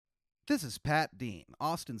This is Pat Dean,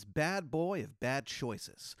 Austin's bad boy of bad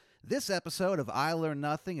choices. This episode of I Learn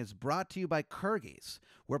Nothing is brought to you by Kyrgyz.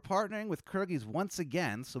 We're partnering with Kyrgyz once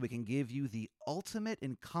again so we can give you the ultimate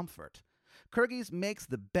in comfort. Kyrgyz makes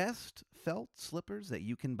the best felt slippers that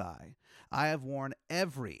you can buy. I have worn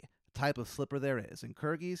every type of slipper there is, and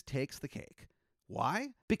Kyrgyz takes the cake. Why?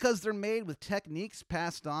 Because they're made with techniques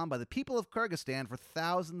passed on by the people of Kyrgyzstan for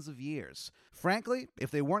thousands of years. Frankly,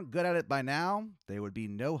 if they weren't good at it by now, there would be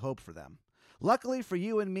no hope for them. Luckily for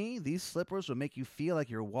you and me, these slippers will make you feel like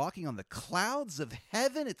you're walking on the clouds of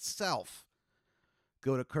heaven itself.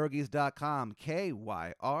 Go to Kyrgyz.com,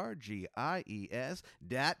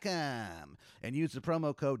 Kyrgyes.com, and use the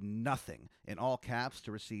promo code NOTHING in all caps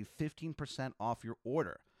to receive 15% off your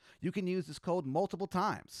order. You can use this code multiple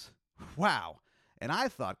times. Wow. And I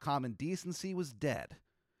thought common decency was dead.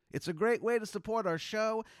 It's a great way to support our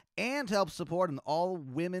show and help support an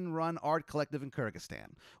all-women-run art collective in Kyrgyzstan.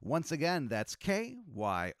 Once again, that's Kyrgyes.com,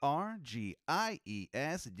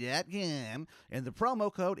 and the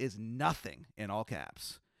promo code is NOTHING in all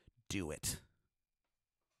caps. Do it.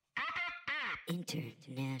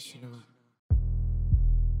 International.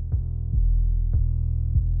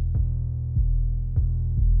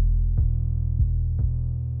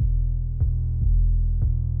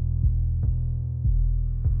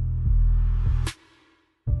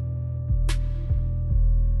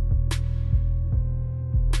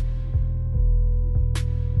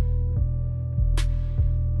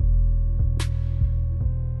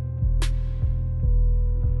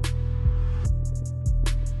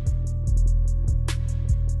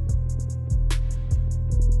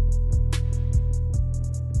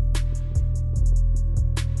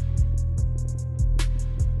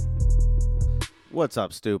 What's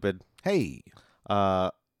up, stupid? Hey.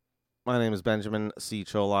 My name is Benjamin C.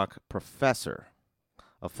 Cholak, professor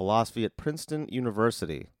of philosophy at Princeton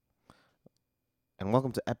University. And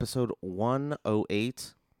welcome to episode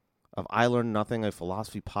 108 of I Learn Nothing, a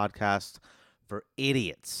philosophy podcast for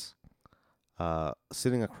idiots.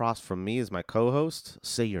 Sitting across from me is my co-host.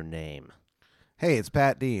 Say your name. Hey, it's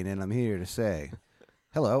Pat Dean, and I'm here to say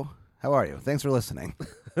hello. How are you? Thanks for listening.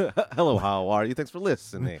 Hello, how are you? Thanks for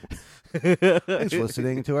listening. Thanks for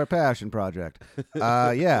listening to our passion project.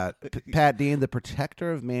 Pat Dean, the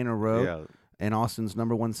protector of Manor Road, and Austin's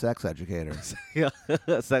 #1 sex educator. Yeah,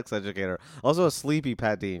 sex educator. Also a sleepy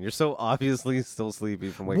Pat Dean. You're so obviously still sleepy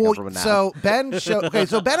from waking up from a nap. So Ben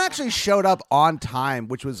actually showed up on time,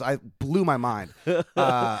 which blew my mind.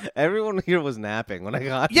 Everyone here was napping when I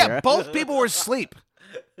got yeah, here. both people were asleep.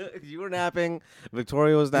 You were napping.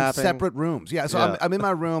 Victoria was napping. In separate rooms. Yeah, so I'm in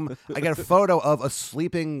my room. I get a photo of a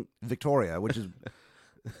sleeping Victoria,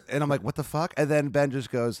 and I'm like, what the fuck? And then Ben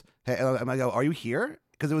just goes, hey, and I go, are you here?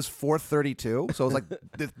 Because it was 4:32, so I was like,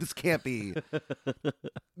 this can't be.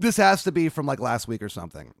 This has to be from like last week or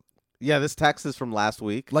something. Yeah, this text is from last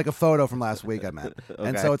week. Like a photo from last week, I meant. Okay.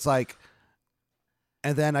 And so it's like,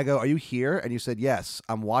 and then I go, are you here? And you said, yes,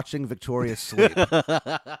 I'm watching Victoria sleep.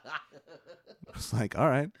 I was like, all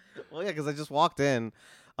right. Well, yeah, because I just walked in.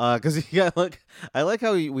 Because I like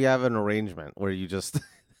how we have an arrangement where you just,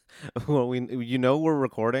 well, we're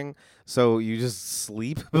recording, so you just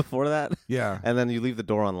sleep before that. Yeah. And then you leave the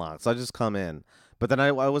door unlocked. So I just come in. But then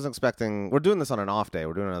I wasn't expecting. We're doing this on an off day.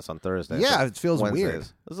 We're doing this on Thursday. Yeah, so it feels Wednesdays. weird.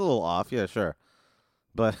 It's a little off. Yeah, sure.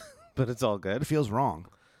 But it's all good. It feels wrong.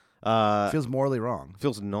 It feels morally wrong.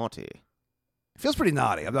 Feels naughty. It feels pretty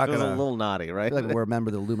naughty. I'm not Feels gonna. a little naughty, I right? feel like we're a member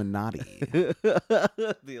of the Illuminati. The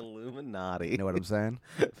Illuminati. You know what I'm saying?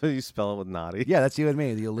 You spell it with naughty. Yeah, that's you and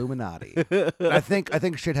me, the Illuminati. I think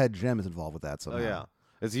Shithead Jim is involved with that Oh somehow. yeah,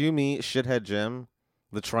 it's you, me, shithead Jim,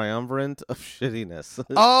 the triumvirate of shittiness.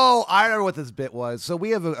 Oh, I remember what this bit was. So we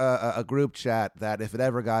have a group chat that, if it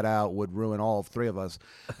ever got out, would ruin all three of us.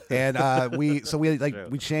 And we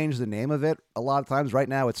changed the name of it a lot of times. Right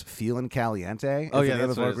now, it's Feelin' Caliente. Oh, yeah, the name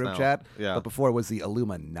that's of what our it is group now. chat. Yeah. But before it was the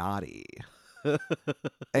Illuminati.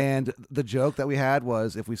 And the joke that we had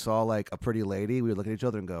was, if we saw like a pretty lady, we would look at each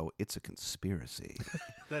other and go, "It's a conspiracy."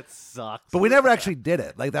 That sucks. But we never actually did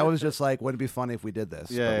it. Like, that was just like, wouldn't it be funny if we did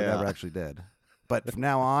this? Yeah, but we yeah. never actually did. But from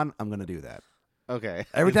now on, I'm going to do that. Okay.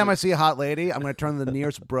 Every time I see a hot lady, I'm going to turn to the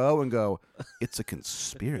nearest bro and go, "It's a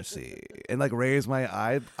conspiracy," and like raise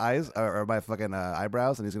my eyes or my fucking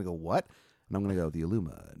eyebrows, and he's going to go, "What?" And I'm going to go, "The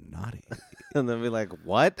Illuminati." And then be like,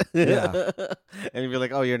 what? Yeah. And you'd be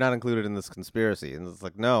like, oh, you're not included in this conspiracy. And it's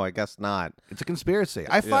like, no, I guess not. It's a conspiracy.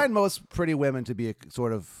 I find most pretty women to be a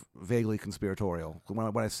sort of vaguely conspiratorial.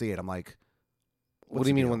 When I see it, I'm like, What do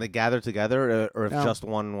you mean, when they gather together, or if No. just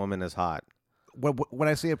one woman is hot? When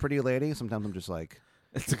I see a pretty lady, sometimes I'm just like,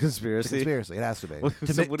 It's a conspiracy. it's a conspiracy. It has to be.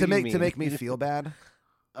 So what do you mean? To make me feel bad.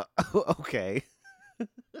 Okay.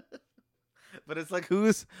 But it's like who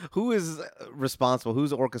is responsible?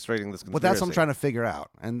 Who's orchestrating this conspiracy? Well, that's what I'm trying to figure out,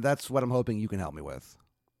 and that's what I'm hoping you can help me with.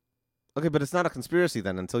 Okay, but it's not a conspiracy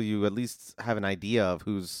then until you at least have an idea of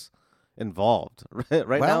who's involved. Right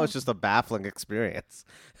now, Well- it's just a baffling experience.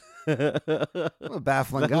 I'm a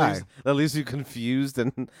baffling That guy. leaves you confused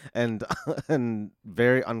and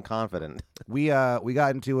very unconfident. We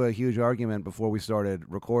got into a huge argument before we started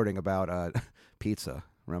recording about pizza.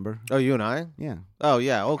 Remember? Oh, you and I? Yeah. Oh,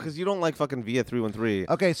 yeah. Oh, because you don't like fucking Via 313.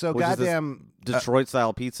 Okay, so Which is this goddamn Detroit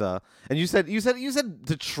style pizza, and you said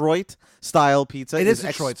Detroit style pizza. It is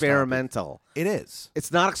Detroit style pizza. experimental. it is.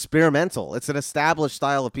 It's not experimental. It's an established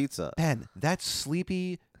style of pizza. Ben, that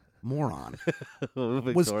sleepy moron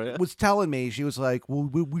Victoria. was telling me, she was like, well,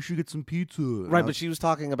 we should get some pizza. And Right, I but she was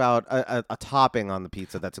talking about a topping on the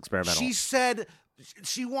pizza that's experimental. She said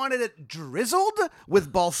she wanted it drizzled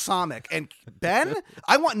with balsamic. And Ben,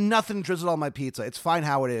 I want nothing drizzled on my pizza. It's fine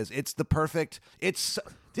how it is. It's the perfect. It's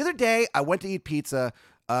the other day I went to eat pizza,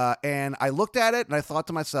 and I looked at it and I thought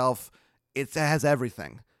to myself, it has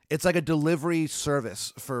everything. It's like a delivery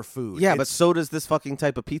service for food. Yeah, but so does this fucking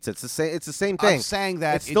type of pizza. It's the same. It's the same thing. I'm saying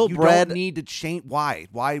that it's still you bread. don't need to change. Why?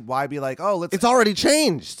 Why be like, oh, let's. It's already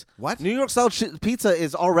changed. What? New York style pizza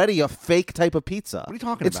is already a fake type of pizza. What are you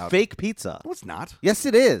talking about? It's fake pizza. No, it's not. Yes,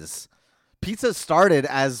 it is. Pizza started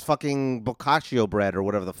as fucking boccaccio bread or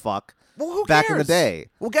whatever the fuck. Well, who back in the cares? day.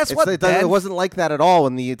 Well, guess It's what, It Ben? wasn't like that at all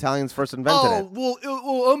when the Italians first invented it. Well,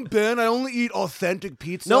 I'm Ben. I only eat authentic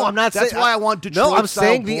pizza. No, I'm not That's saying. why I want Detroit No, I'm style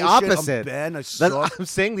saying the bullshit. opposite. I'm Ben. I suck. I'm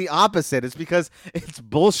saying the opposite. It's because it's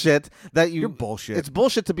bullshit that you. You're bullshit. It's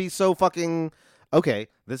bullshit to be so fucking. Okay,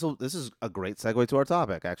 this is a great segue to our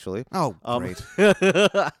topic, actually. Oh, great.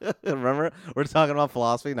 Remember, we're talking about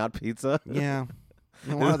philosophy, not pizza. Yeah.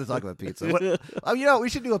 I wanted to talk about pizza. We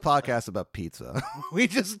should do a podcast about pizza. We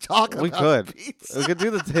just talk about We could. pizza. We could do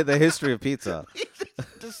the history of pizza. We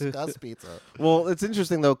just discuss pizza. Well, it's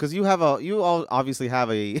interesting though because you all obviously have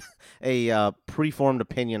a preformed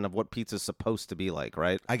opinion of what pizza's supposed to be like,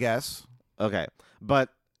 right? I guess. Okay, but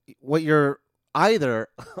what you're either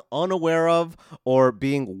unaware of or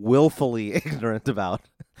being willfully ignorant about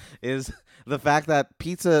is the fact that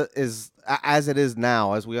pizza is, as it is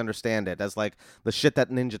now, as we understand it, as like the shit that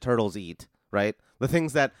Ninja Turtles eat, right? The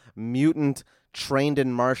things that mutant, trained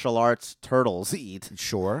in martial arts turtles eat,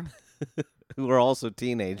 Sure. who are also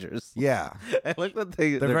teenagers. Yeah. I like that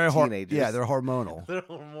they're very teenagers. Yeah, they're hormonal. They're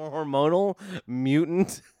more hormonal,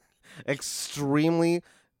 mutant, extremely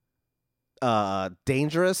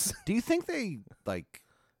dangerous. Do you think they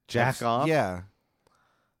Jack off? Yeah.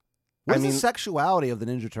 What is mean- the sexuality of the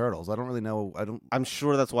Ninja Turtles? I don't really know. I'm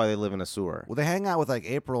sure that's why they live in a sewer. Well, they hang out with like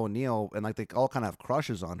April and Neil, and like they all kind of have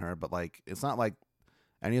crushes on her, but like it's not like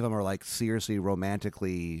any of them are like seriously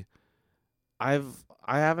romantically I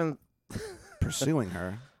haven't. pursuing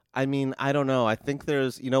her. I mean, I don't know. I think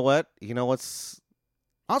there's. You know what? You know what's.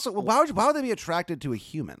 Also, why would they be attracted to a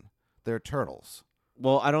human? They're turtles.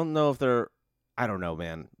 Well, I don't know if they're. I don't know,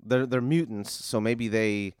 man. They're mutants, so maybe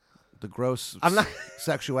they. The gross I'm not.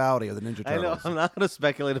 sexuality of the Ninja I know. Turtles. I'm not going to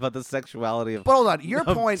speculate about the sexuality of. But hold on, your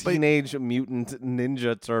of point. teenage mutant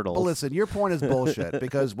ninja turtles. But listen, your point is bullshit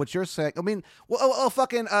because what you're saying. I mean,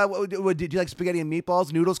 fucking. Did you like spaghetti and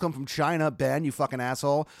meatballs? Noodles come from China, Ben. You fucking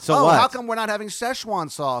asshole. So what? How come we're not having Szechuan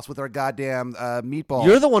sauce with our goddamn meatballs?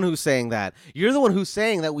 You're the one who's saying that. You're the one who's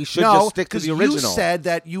saying that we should just stick to the original. You said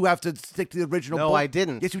that you have to stick to the original. No, I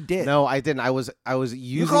didn't. Yes, you did. No, I didn't. I was using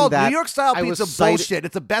You called that. New York style I was pizza citing- bullshit.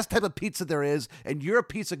 It's the best type of pizza there is, and you're a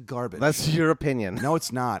piece of garbage. That's your opinion. No,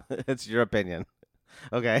 it's not. It's your opinion.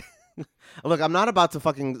 Okay. Look, I'm not about to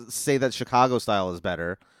fucking say that Chicago style is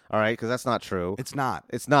better. All right, because that's not true. It's not.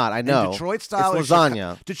 It's not. I know. And Detroit style It's is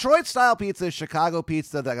lasagna. Detroit style pizza is Chicago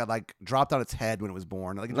pizza that got like dropped on its head when it was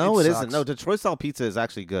born. Like, No, it sucks. isn't. No, Detroit style pizza is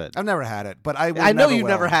actually good. I've never had it, but I know never you've will.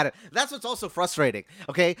 never had it. That's what's also frustrating,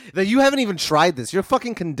 okay? That you haven't even tried this. You're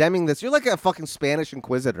fucking condemning this. You're like a fucking Spanish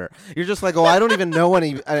inquisitor. You're just like, oh, I don't even know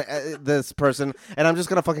any this person, and I'm just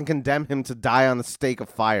going to fucking condemn him to die on the stake of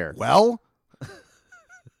fire. Well,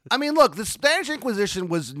 I mean, look, the Spanish Inquisition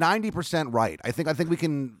was 90% right. I think we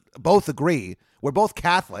can both agree. We're both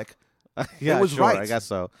Catholic. Yeah, it was sure, right. I guess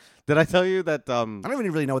so. Did I tell you that... I don't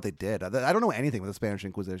even really know what they did. I don't know anything with the Spanish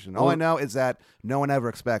Inquisition. All Well- I know is that no one ever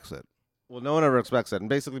expects it. Well, no one ever expects it. And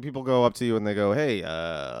basically people go up to you and they go, hey,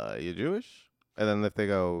 you Jewish? And then if they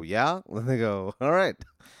go, yeah, then they go, all right.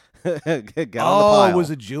 Get on the pile. Oh, it was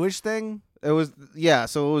a Jewish thing? It was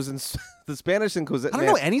So it was in the Spanish Inquisition. I don't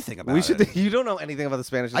know anything about it. You don't know anything about the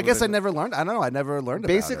Spanish I Inquisition. guess I never learned. I don't know. I never learned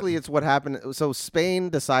Basically, about it. it's what happened. So Spain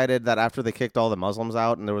decided that after they kicked all the Muslims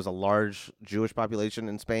out, and there was a large Jewish population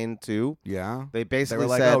in Spain too. Yeah. They They basically were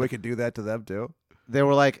like, said oh, we could do that to them too. they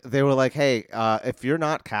were like, hey, if you're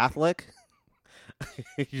not Catholic,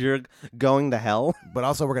 you're going to hell. But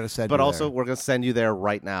also, we're gonna send. But you also, there. we're gonna send you there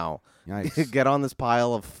right now. Yikes. Get on this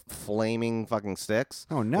pile of flaming fucking sticks.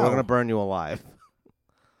 Oh no. We're gonna burn you alive.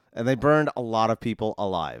 And they burned a lot of people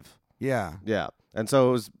alive. Yeah. Yeah. And so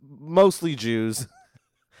it was mostly Jews,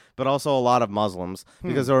 but also a lot of Muslims,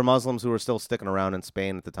 because there were Muslims who were still sticking around in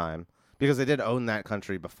Spain at the time, because they did own that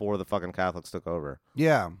country before the fucking Catholics took over.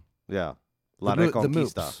 Yeah. Yeah. La The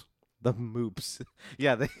Reconquista. moops. The moops.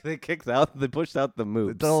 Yeah, they kicked out, they pushed out the They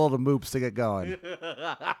moops. did all the moops to get going.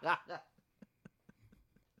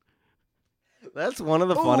 That's one of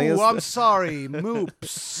the funniest. Oh, I'm sorry,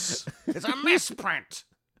 moops. It's a misprint.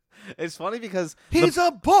 It's funny because He's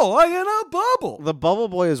a boy in a bubble. the Bubble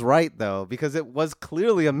Boy is right, though, because it was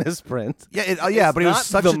clearly a misprint. Yeah, It's but he was not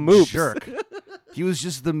such the a moops. jerk. He was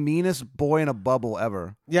just the meanest boy in a bubble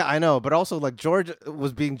ever. Yeah, I know, but also, like, George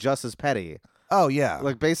was being just as petty. Oh yeah,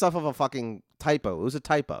 Like, based off of a fucking typo. It was a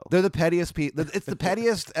typo. they're the pettiest people. It's the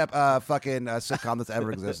pettiest fucking sitcom that's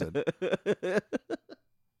ever existed.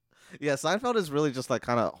 Yeah, Seinfeld is really just, like,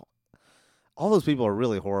 kind of... All those people are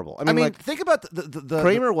really horrible. I mean, like, think about the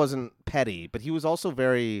Kramer wasn't petty, but he was also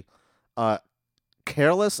very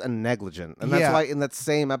careless and negligent. And that's Yeah. why in that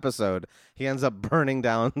same episode, he ends up burning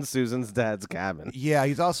down Susan's dad's cabin. Yeah,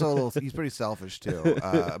 he's also he's pretty selfish too.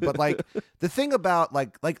 But like the thing about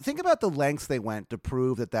like think about the lengths they went to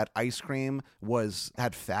prove that ice cream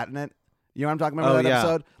had fat in it. You know what I'm talking about? Oh, That yeah.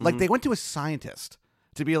 episode. Like Mhm. they went to a scientist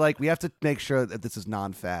to be like, we have to make sure that this is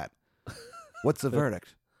non-fat. What's the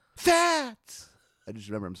verdict? Fat. I just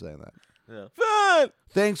remember him saying that. Yeah. Fat!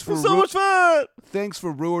 Thanks for So much fat! Thanks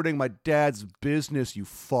for ruining my dad's business, you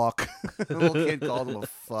fuck. The little kid called him a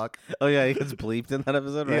fuck. Oh, yeah, he gets bleeped in that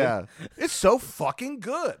episode, right? Yeah. It's so fucking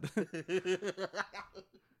good.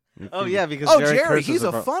 Oh, yeah, because Oh, Jerry, Jerry, curses he's a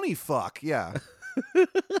in front- funny fuck. Yeah.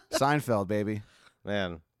 Seinfeld, baby.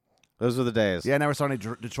 Man, those were the days. Yeah, I never saw any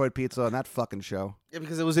Detroit pizza on that fucking show. Yeah,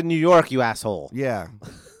 because it was in New York, you asshole. Yeah.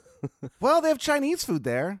 Well, they have Chinese food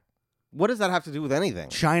there. What does that have to do with anything?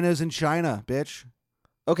 China's in China, bitch.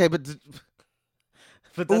 Okay, but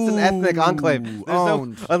that's an ethnic enclave. Ooh, There's no,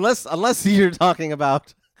 owned. unless you're talking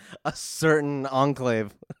about a certain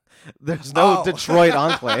enclave. There's no Oh. Detroit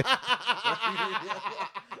enclave.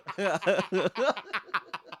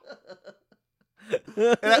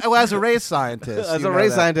 Well, as a race scientist. As you a know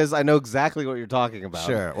race that. scientist, I know exactly what you're talking about.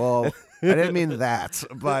 Sure. Well, I didn't mean that,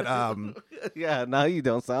 but Yeah, now you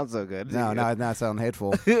don't sound so good. no, not sound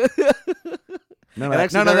hateful. None And of that,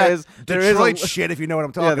 actually, none of there that is- there is a- Detroit shit, if you know what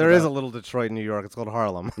I'm talking Yeah, about. there is a little Detroit in New York. It's called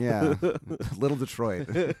Harlem. Yeah. Little Detroit.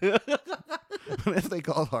 What if they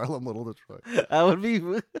called Harlem Little Detroit? That would be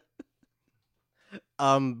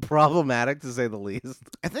problematic to say the least.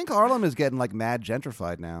 I think Harlem is getting like mad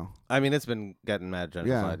gentrified now. I mean, it's been getting mad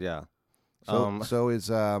gentrified. Yeah. So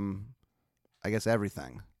is I guess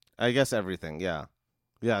everything. I guess everything. Yeah.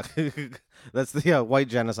 Yeah. That's the white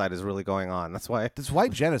genocide is really going on. That's why. This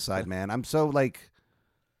white genocide, man. I'm so like,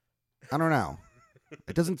 I don't know.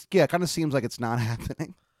 It doesn't. Yeah, it kind of seems like it's not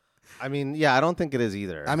happening. I mean, yeah, I don't think it is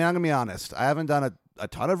either. I mean, I'm gonna be honest. I haven't done a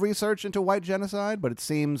ton of research into white genocide, but it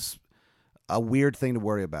seems a weird thing to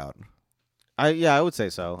worry about. I would say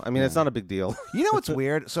so. I mean, it's Yeah. not a big deal. You know what's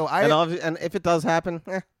weird? So and if it does happen,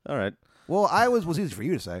 all right. well, was easy for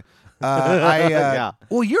you to say. Yeah.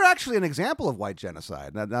 Well, you're actually an example of white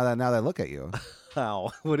genocide. Now that I look at you, How?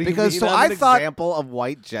 What do you Because mean? so I'm I an thought- example of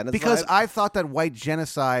white genocide. because I thought that white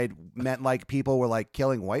genocide meant like people were like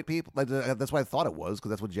killing white people. Like that's what I thought it was, because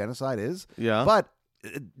that's what genocide is. Yeah. But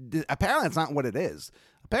apparently, it's not what it is.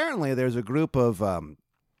 Apparently, there's a group of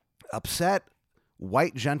upset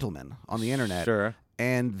white gentlemen on the internet, Sure.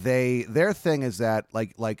 and their thing is that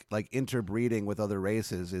like interbreeding with other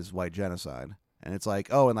races is white genocide, and it's like,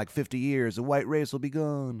 oh, in like 50 years, the white race will be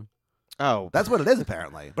gone. Oh, That's what it is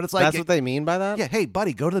apparently. But it's like, that's what they mean by that. yeah, hey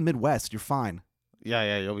buddy, go to the Midwest, you're fine.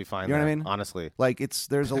 Yeah, you'll be fine. You know what I there, mean? Honestly, Like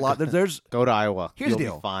there's a lot. There's go to Iowa. Here's the You'll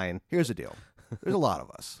deal. Be fine. here's the deal. There's a lot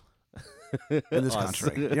of us in this Us.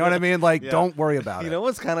 country. You know what I mean? Like, Yeah. don't worry about You it. know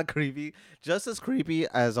what's kind of creepy? Just as creepy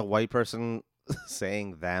as a white person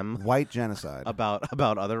saying them White genocide. about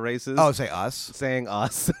other races. Oh, say us. saying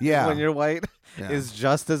us Yeah. when you're white Yeah. is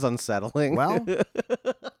just as unsettling. Well,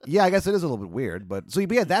 yeah, I guess it is a little bit weird, but so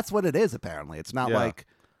yeah, that's what it is. Apparently, it's not Yeah. like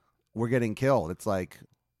we're getting killed. It's like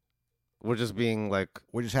we're just being like,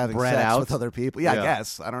 We're just having bred sex out? with other people. Yeah, I Yeah.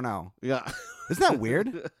 guess. I don't know. yeah, Isn't that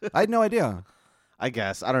weird? I had no idea. I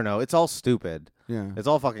guess. I don't know. It's all stupid. Yeah. It's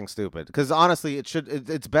all fucking stupid. Because honestly,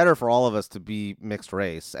 it's better for all of us to be mixed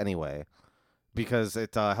race anyway, because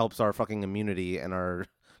it helps our fucking immunity and our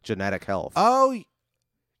genetic health. Oh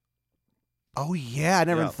yeah, I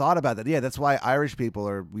never Yeah. even thought about that. Yeah, that's why Irish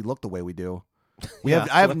people we look the way we do. Yeah,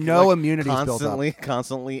 I have like- no like immunities built up.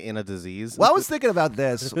 constantly in a disease. Well, I was thinking about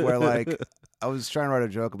this where like I was trying to write a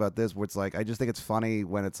joke about this where it's like I just think it's funny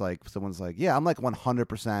when it's like someone's like, "Yeah, I'm like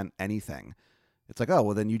 100% anything." It's like, "Oh,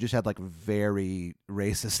 well then you just had like very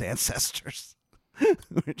racist ancestors."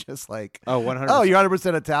 We're just like, Oh, 100. "Oh, you're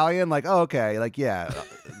 100% Italian?" Like, "Oh, okay." Like, yeah,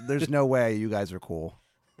 there's no way you guys are cool.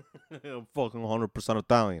 I'm fucking 100%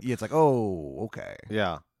 Italian. Yeah, it's like, "Oh, okay."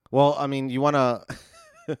 Yeah. Well, I mean, you wanna.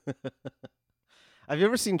 Have you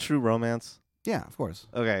ever seen True Romance? Yeah, of course.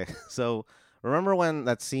 Okay, so remember when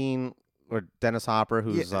that scene where Dennis Hopper,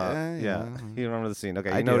 who's Yeah. you remember the scene? Okay,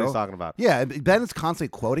 I you know what do. he's talking about. Yeah, Ben is constantly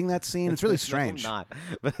quoting that scene. It's really No, strange. I'm not.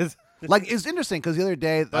 But it's, Like, it's interesting because the other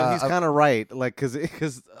day, but he's kind of right. Like,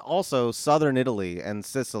 because also Southern Italy and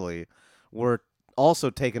Sicily were also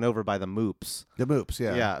taken over by the Moops. the Moops,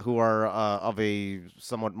 yeah, who are of a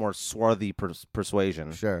somewhat more swarthy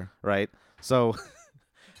persuasion, sure. right? So,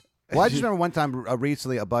 Well, I just remember one time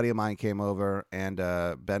recently, a buddy of mine came over, and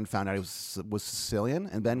Ben found out he was Sicilian,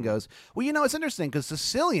 and Ben goes, "Well, you know, it's interesting because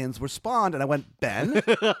Sicilians were spawned," and I went, "Ben."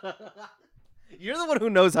 you're the one who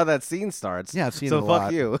knows how that scene starts. Yeah, I've seen so it a fuck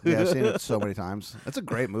lot. you. Yeah, I've seen it so many times. It's a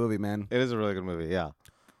great movie, man. It is a really good movie. Yeah.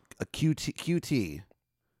 A QT.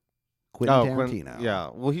 Quentin Tarantino.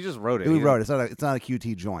 yeah. Well, he just wrote it. Who He wrote it? It's not a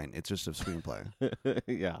QT joint. It's just a screenplay. didn't-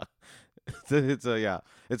 yeah.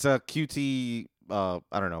 It's a QT.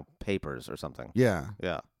 I don't know, papers or something. Yeah.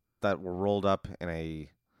 Yeah, that were rolled up in a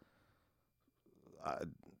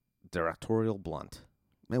directorial blunt.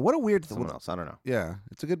 Man, what a weird. Someone else. I don't know. Yeah,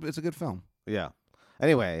 it's a good film. Yeah.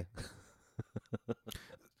 Anyway.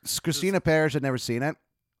 Christina Parrish had never seen it,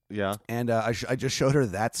 Yeah. and I just showed her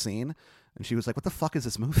that scene, and she was like, "What the fuck is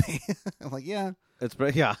this movie?" I'm like, "Yeah." It's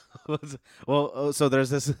yeah. Well, so there's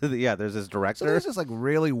this there's this So director. there's this like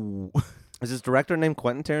really There's this director named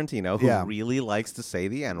Quentin Tarantino who Yeah. really likes to say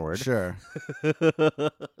the N-word. sure.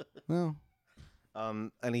 Well,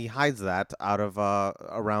 And he hides that out of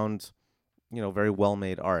around, very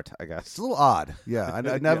well-made art, I it's guess. a little odd. Yeah,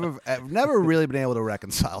 I've never really been able to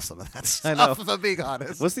reconcile some of that stuff. know. If I'm being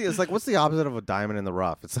honest. What's the opposite of a diamond in the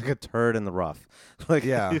rough? It's like a turd in the rough. Like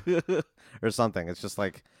Yeah. or something. It's just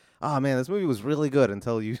like, oh man, this movie was really good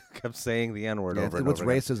until you kept saying the N-word Yeah, over and what's over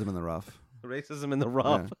again. racism in the rough? Racism in the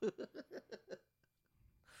rough.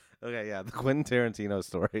 Okay, yeah, the Quentin Tarantino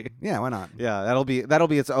story. Yeah, why not? Yeah, that'll be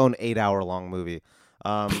its own 8-hour long movie.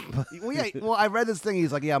 Well, yeah. Well, I read this thing.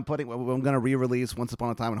 He's like, "Yeah, I'm going to re-release Once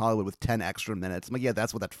Upon a Time in Hollywood with 10 extra minutes." I'm like, "Yeah,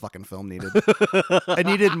 that's what that fucking film needed. I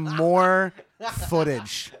needed more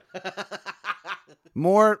footage,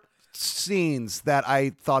 more scenes that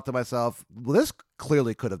I thought to myself, well, this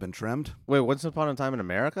clearly could have been trimmed." Wait, Once Upon a Time in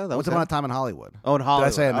America? That Once was Upon it? a Time in Hollywood. Oh, in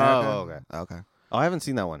Hollywood. Did I say America? Oh, okay. Okay. Oh, I haven't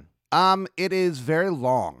seen that one. It is very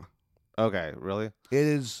long. Okay, really? It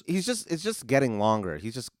is. It's just getting longer.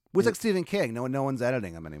 He's just. It's like Stephen King. No one's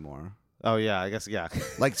editing him anymore. Oh yeah, I guess yeah.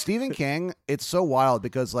 Like Stephen King, it's so wild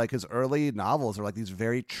because like his early novels are like these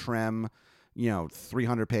very trim,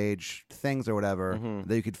 300-page things or whatever Mhm.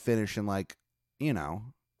 that you could finish in like,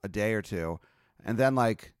 a day or two. And then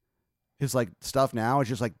like his like stuff now is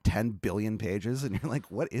just like 10 billion pages and you're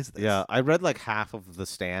like, what is this? Yeah, I read like half of The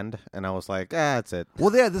Stand, and I was like, that's it.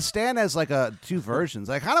 Well, yeah, The Stand has like two versions.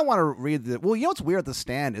 I kind of want to read well, what's weird with The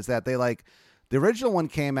Stand is that they like the original one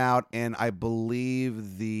came out in I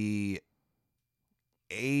believe the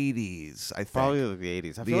 80s, I think. Probably like the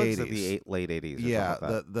 80s. I The feel like it's like 80s. the late 80s. Or Yeah,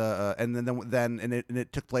 something like that. and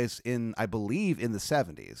it took place in I believe in the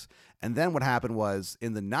 70s. And then what happened was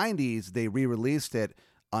in the 90s they re-released it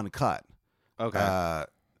uncut. Okay.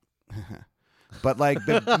 But like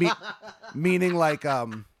meaning like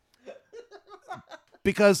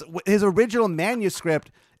because his original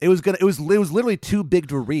manuscript it was literally too big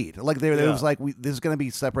to read. Like it was like this is going to be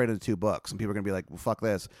separated into two books and people are going to be like, well, fuck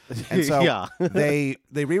this. And so Yeah. they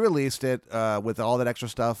re-released it with all that extra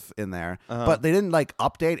stuff in there. But they didn't like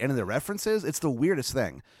update any of the references. It's the weirdest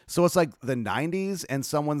thing. So it's like the 90s and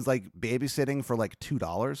someone's like babysitting for like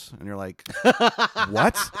 $2 and you're like,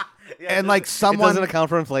 what? And like It someone doesn't account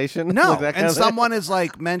for inflation. no, Like that kind and of thing? someone is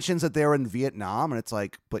like mentions that they were in Vietnam, and it's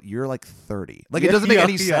like, but you're like 30. Like it Yeah, doesn't make yeah,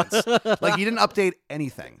 any yeah. sense. Like he didn't update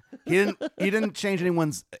anything. He didn't change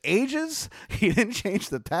anyone's ages. He didn't change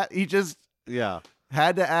the pet. He just Yeah.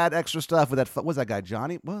 Had to add extra stuff with that. What was that guy,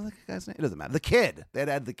 Johnny? What was that guy's name? It doesn't matter. The Kid. They had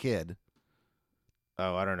to add the Kid.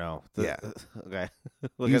 Oh, I don't know. Yeah. Okay.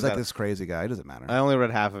 He was like this crazy guy. It doesn't matter. I only read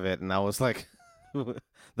half of it, and that was like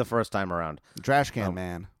the first time around. Trash Can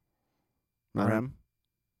Man. Remember him?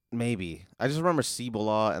 Maybe. I just remember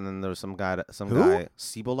Cibola, and then there was some guy. Who?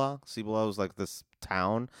 Cibola. Cibola was like this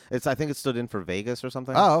town. I think it stood in for Vegas or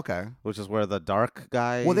something. Oh, okay. Which is where the dark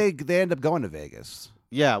guy. Well, they end up going to Vegas.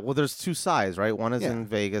 Yeah. Well, there's two sides, right? One is in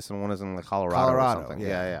Vegas, and one is in like Colorado or something.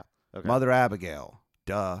 Yeah. Okay. Mother Abigail.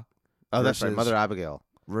 Duh. Oh, that's right. Mother Abigail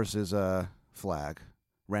versus Flag.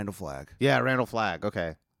 Randall Flagg. Yeah, Randall Flagg.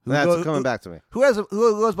 Okay. That's coming back to me. Who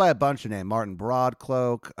goes by a bunch of names? Martin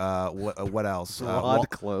Broadcloak. What else?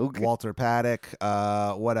 Broadcloak. Walter Paddock.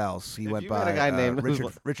 What else? He went by a guy named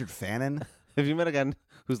Richard Fannin. Have you met a guy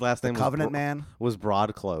whose last name Covenant Man was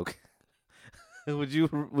Broadcloak? Would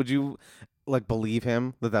you like believe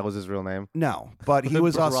him that was his real name? No, but he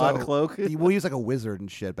was also Broadcloak. He was like a wizard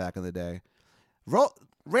and shit back in the day.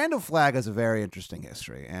 Randall Flagg has a very interesting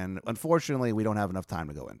history, and unfortunately, we don't have enough time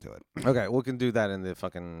to go into it. Okay, we can do that in the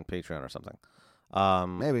fucking Patreon or something.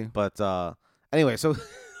 Maybe. But anyway, so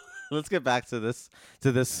let's get back to this.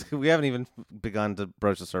 We haven't even begun to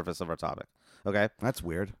broach the surface of our topic. Okay, that's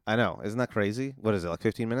weird. I know. Isn't that crazy? What is it, like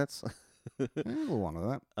 15 minutes? A little longer than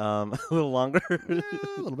that. A little longer.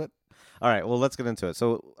 A little bit. All right. Well, let's get into it.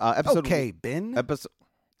 So, episode. Okay, Ben.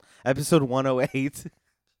 Episode 108.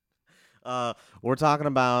 We're talking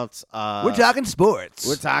about. We're talking sports.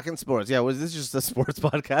 We're talking sports. Yeah, was this just a sports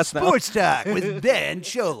podcast now? Sports talk with Ben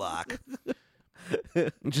Sholok.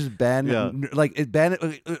 Just Ben. Yeah. Like Ben.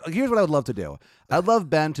 Here's what I would love to do. I'd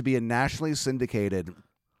love Ben to be a nationally syndicated,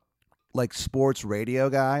 like sports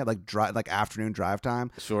radio guy, like afternoon drive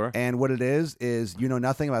time. Sure. And what it is you know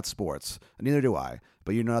nothing about sports. Neither do I.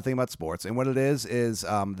 But you know nothing about sports. And what it is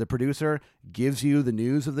the producer gives you the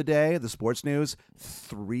news of the day, the sports news,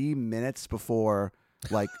 3 minutes before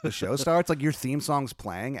like the show starts. Like your theme song's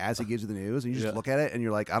playing as he gives you the news, and you just look at it and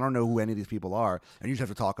you're like, I don't know who any of these people are, and you just have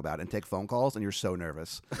to talk about it and take phone calls, and you're so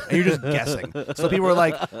nervous. And you're just guessing. So people are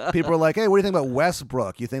like, hey, what do you think about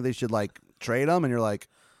Westbrook? You think they should like trade him? And you're like,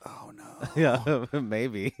 oh no. Yeah,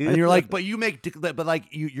 maybe. And you're like, but you're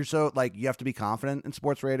so like you have to be confident in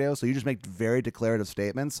sports radio, so you just make very declarative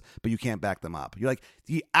statements, but you can't back them up. You're like,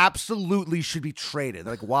 he absolutely should be traded.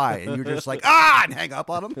 They're like, why? And you're just like, and hang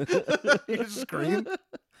up on him. You just scream.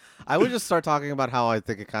 I would just start talking about how I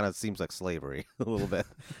think it kind of seems like slavery a little bit.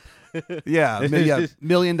 Yeah, $1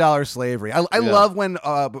 million slavery. I love when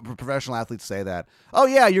professional athletes say that. Oh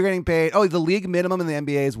yeah, you're getting paid. Oh, the league minimum in the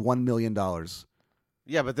NBA is $1 million.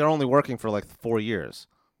 Yeah, but they're only working for like 4 years.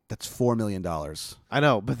 That's $4 million. I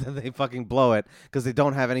know, but then they fucking blow it because they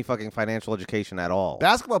don't have any fucking financial education at all.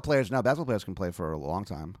 Basketball players can play for a long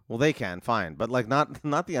time. Well, they can, fine, but like not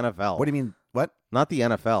the NFL. What do you mean? What? Not the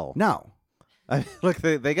NFL. No. I mean, like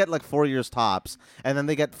they get like 4 years tops, and then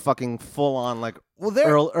they get fucking full on like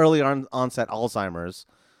early onset Alzheimer's.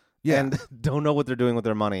 Yeah. And don't know what they're doing with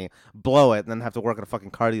their money, blow it, and then have to work at a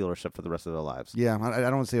fucking car dealership for the rest of their lives. Yeah, I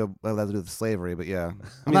don't see what that has to do with slavery, but yeah.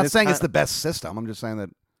 I'm not saying it's the best system. I'm just saying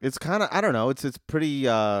that it's kind of, I don't know, it's pretty.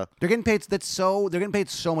 They're getting paid. They're getting paid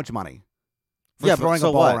so much money for throwing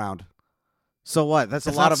a ball around. So what? That's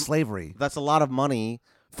a lot of slavery. That's a lot of money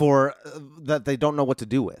for that they don't know what to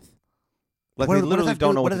do with. Like they literally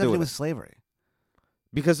don't know what to do with slavery.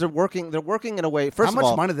 Because they're working in a way. First of all, how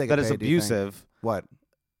much money they get that is abusive. What?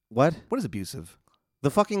 What? What is abusive?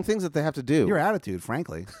 The fucking things that they have to do. Your attitude,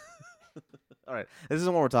 frankly. All right. This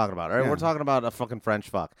isn't what we're talking about. All right. Yeah. We're talking about a fucking French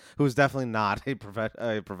fuck who's definitely not a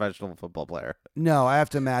professional football player. No, I have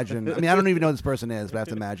to imagine. I mean, I don't even know who this person is, but I have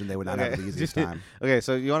to imagine they would not have the easiest time. Okay,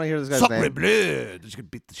 so you want to hear this guy's name? Bleu. Just gonna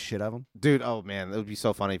beat the shit out of him. Dude, oh man, it would be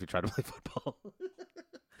so funny if you tried to play football.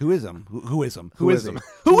 Who is him? Who is him? Who is him?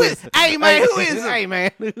 Hey man, who is him? Hey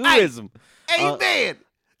man, who is him? Hey man.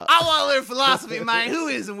 I want to learn philosophy, man. Who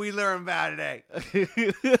is it we learn about today?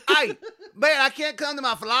 Hey, man, I can't come to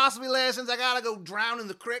my philosophy lessons. I got to go drown in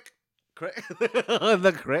the creek.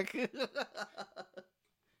 The creek?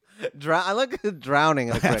 I like drowning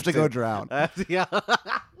in the creek. I have to go drown. Yeah.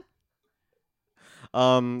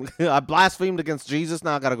 I blasphemed against Jesus.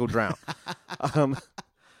 Now I got to go drown.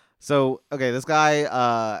 So, okay, this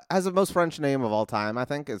guy has the most French name of all time, I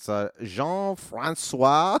think. It's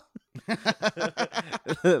Jean-Francois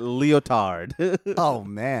Lyotard. Oh,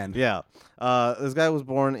 man. Yeah. This guy was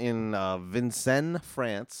born in Vincennes,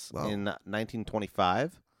 France in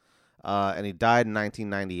 1925. And he died in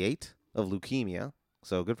 1998 of leukemia.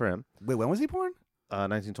 So, good for him. Wait, when was he born?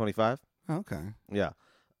 1925. Oh, okay. Yeah.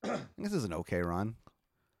 I guess this is an okay run.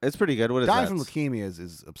 It's pretty good. What is Dying that? from leukemia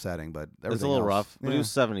is upsetting, but It's a everything little else, rough, but he yeah.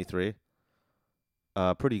 was 73.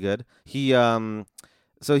 Pretty good. He so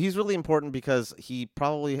he's really important because he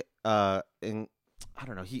probably I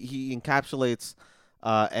don't know, he encapsulates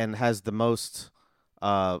and has the most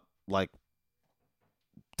like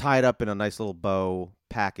tied up in a nice little bow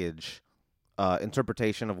package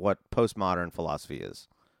interpretation of what postmodern philosophy is.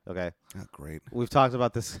 Okay? Oh, great. We've talked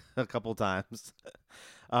about this a couple times.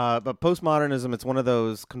 But postmodernism, it's one of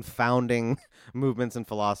those confounding movements in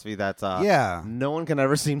philosophy that Yeah. no one can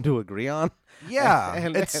ever seem to agree on. Yeah.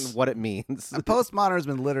 and what it means. Postmodernism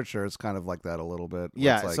in literature is kind of like that a little bit. where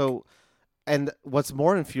Yeah. it's like, So, and what's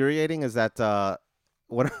more infuriating is that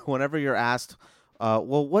whenever you're asked,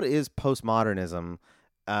 well, what is postmodernism?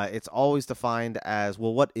 It's always defined as,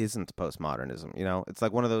 well, what isn't postmodernism? You know, it's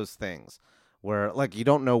like one of those things where, like, you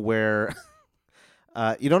don't know where,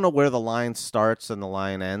 you don't know where the line starts and the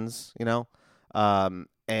line ends. You know,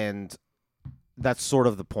 and that's sort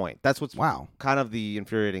of the point. That's what's wow. kind of the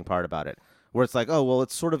infuriating part about it, where it's like, oh, well,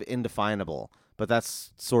 it's sort of indefinable, but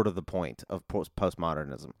that's sort of the point of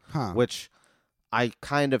postmodernism, Huh. which I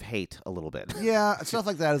kind of hate a little bit. Yeah, stuff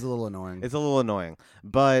like that is a little annoying. It's a little annoying,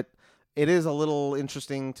 but it is a little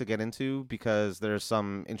interesting to get into because there's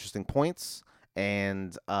some interesting points,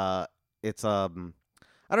 and it's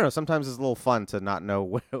I don't know. Sometimes it's a little fun to not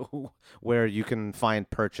know where you can find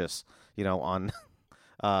purchase. You know, on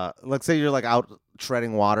let's say you're like out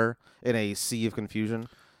treading water in a sea of confusion.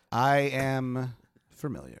 I am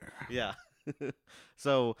familiar. Yeah.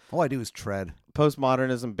 So All I do is tread.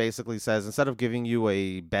 postmodernism basically says instead of giving you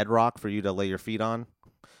a bedrock for you to lay your feet on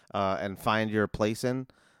and find your place in,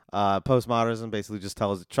 postmodernism basically just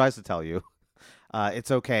tries to tell you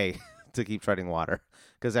it's okay to keep treading water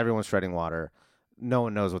because everyone's treading water. No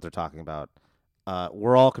one knows what they're talking about.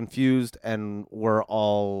 We're all confused and we're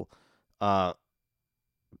all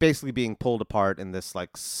basically being pulled apart in this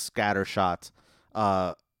like scattershot,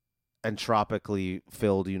 entropically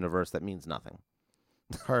filled universe that means nothing.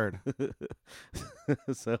 Heard.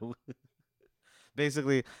 So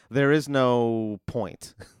basically, there is no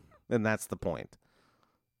point, and that's the point.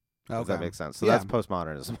 Does that make sense? So Yeah. that's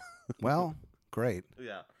postmodernism. Well, great.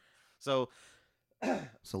 Yeah. So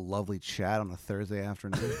It's a lovely chat on a Thursday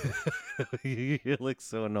afternoon. you're like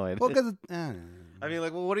so annoyed. Well, because I mean,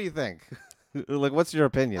 like, well, what do you think? Like, what's your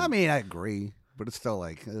opinion? I mean, I agree, but it's still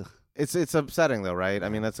like, ugh. It's upsetting though, right? I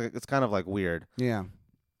mean, it's kind of like weird. Yeah.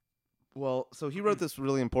 Well, so he wrote this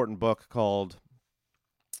really important book called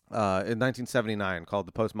in 1979 called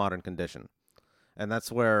The Postmodern Condition. And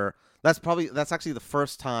that's actually the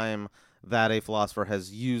first time that a philosopher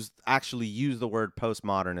has actually used the word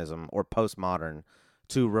postmodernism or postmodern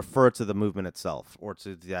to refer to the movement itself or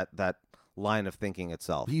to that line of thinking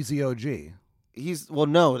itself. He's the OG.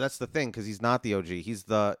 No, that's the thing, because he's not the OG.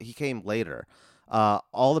 He came later.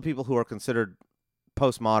 All the people who are considered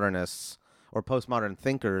postmodernists or postmodern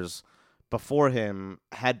thinkers before him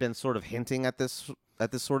had been sort of hinting at this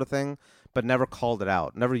sort of thing, but never called it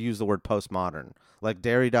out, never used the word postmodern. Like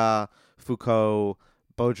Derrida, Foucault,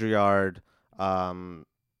 Baudrillard,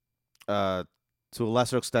 to a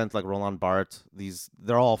lesser extent, like Roland Barthes.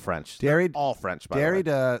 They're all French. They're all French, by the way.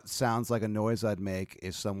 Derrida sounds like a noise I'd make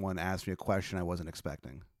if someone asked me a question I wasn't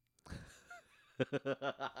expecting.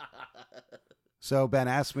 So, Ben,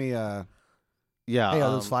 ask me, Yeah. hey,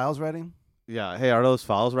 are those files ready? Yeah. Hey, are those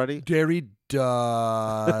files ready? Derrida.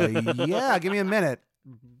 Yeah, give me a minute.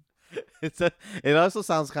 It also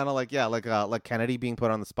sounds kind of like like Kennedy being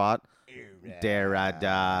put on the spot.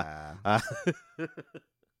 Derrida.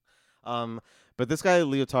 But this guy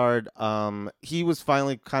Lyotard, he was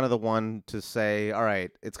finally kind of the one to say, all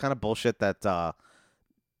right, it's kind of bullshit that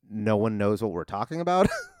no one knows what we're talking about.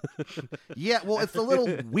 Yeah, well, it's a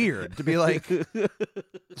little weird to be like,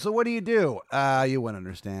 so what do? You wouldn't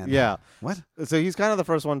understand. Yeah. What? So he's kind of the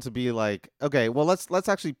first one to be like, okay, well, let's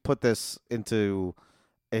actually put this into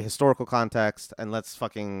a historical context and let's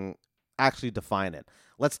fucking actually define it.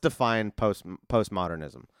 Let's define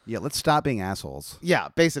postmodernism. Yeah, let's stop being assholes. Yeah,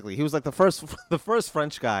 basically, he was like the first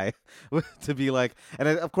French guy to be like, and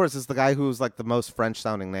of course, it's the guy who's like the most French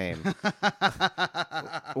sounding name.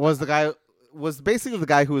 was basically the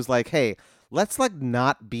guy who was like, hey, let's like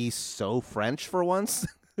not be so French for once.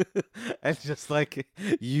 And just like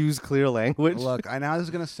use clear language. Look, I know how this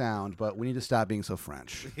is gonna sound, but we need to stop being so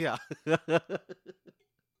French. Yeah.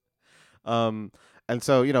 And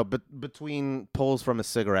so, between pulls from a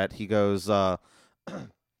cigarette, he goes,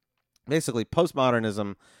 basically,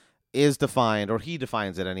 postmodernism is defined, or he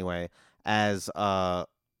defines it anyway, as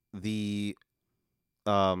the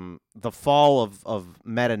fall of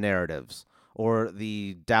meta narratives or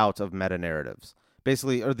the doubt of meta narratives.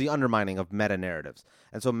 basically, or the undermining of meta-narratives.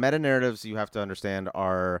 And so meta-narratives, you have to understand,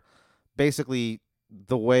 are basically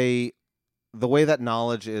the way that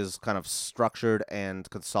knowledge is kind of structured and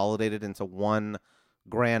consolidated into one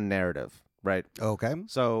grand narrative, right? Okay.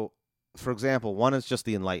 So, for example, one is just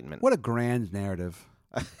the Enlightenment. What a grand narrative.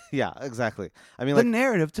 Yeah, exactly. I mean, The like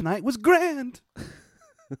narrative tonight was grand.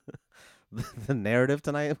 the narrative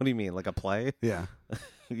tonight. What do you mean, like a play? Yeah.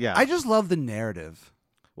 Yeah. I just love the narrative.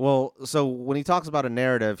 Well, so when he talks about a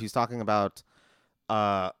narrative, he's talking about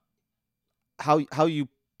how you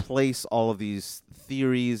place all of these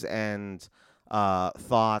theories and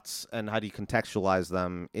thoughts, and how do you contextualize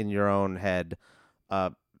them in your own head,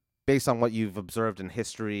 based on what you've observed in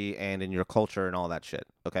history and in your culture and all that shit.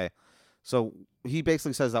 Okay, so he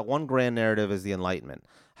basically says that one grand narrative is the Enlightenment.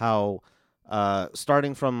 How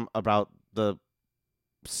starting from about the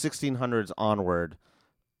 1600s onward,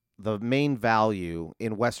 the main value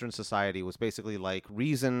in Western society was basically like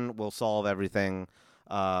reason will solve everything.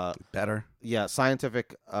 Better. Yeah,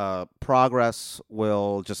 scientific progress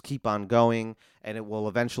will just keep on going, and it will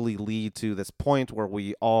eventually lead to this point where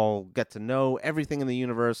we all get to know everything in the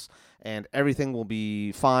universe, and everything will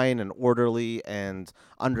be fine and orderly and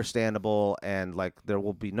understandable, and like there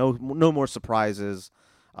will be no more surprises,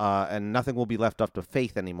 and nothing will be left up to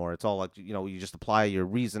faith anymore. It's all like, you just apply your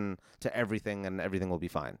reason to everything, and everything will be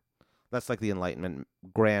fine. That's like the Enlightenment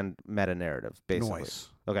grand meta narrative, basically. Nice.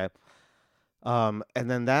 Okay. And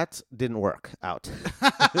then that didn't work out.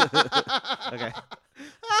 Okay.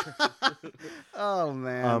 Oh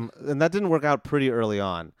man. And that didn't work out pretty early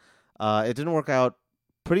on. It didn't work out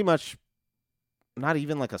pretty much not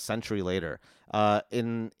even like a century later.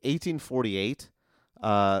 In 1848,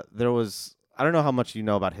 there was, I don't know how much you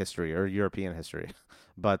know about history or European history,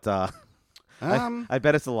 but I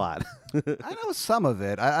bet it's a lot. I know some of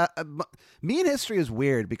it. Me and history is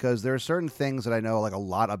weird because there are certain things that I know like a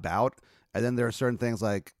lot about, and then there are certain things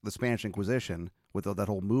like the Spanish Inquisition with that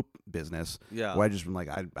whole moop business. Yeah. Where I just been like,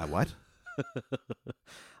 I what?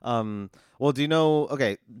 Well, do you know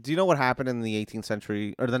what happened in the 18th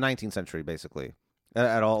century or the 19th century, basically,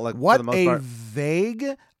 at all? Like, What for the most a part? vague,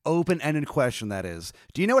 open-ended question that is.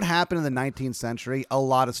 Do you know what happened in the 19th century? A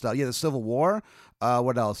lot of stuff. Yeah, the Civil War.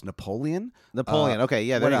 What else? Napoleon. Okay,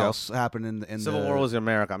 yeah, there what you else happened in go. Civil War was in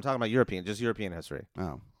America. I'm talking about European history.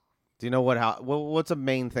 Oh, Do you know what's a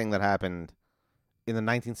main thing that happened in the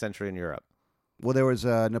 19th century in Europe? well, there was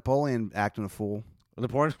Napoleon acting a fool.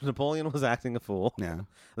 Napoleon was acting a fool. Yeah,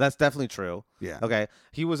 That's definitely true. yeah. Okay,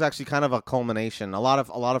 he was actually kind of a culmination. A lot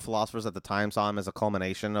of philosophers at the time saw him as a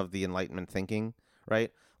culmination of the Enlightenment thinking,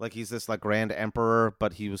 right? Like he's this like grand emperor,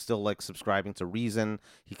 but he was still like subscribing to reason.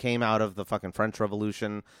 He came out of the fucking French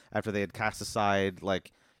Revolution after they had cast aside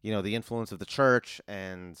like the influence of the church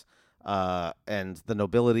and the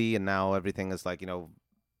nobility, and now everything is like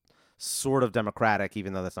sort of democratic,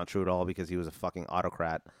 even though that's not true at all because he was a fucking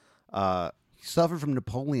autocrat. He suffered from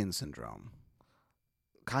Napoleon syndrome.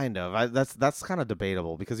 Kind of. That's kind of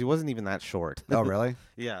debatable because he wasn't even that short. Oh, really?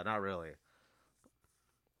 Yeah, not really.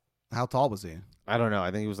 How tall was he? I don't know.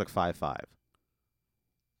 I think he was like 5'5".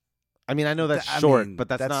 I mean, I know that's I short, mean, but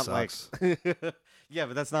that's that not sucks. like. Yeah,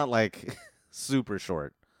 but that's not like super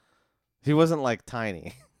short. He wasn't like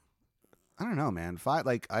tiny. I don't know, man. All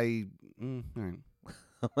right. I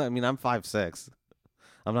mean, I'm 5'6".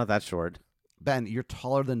 I'm not that short. Ben, you're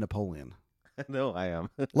taller than Napoleon. No, I am.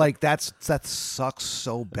 Like that sucks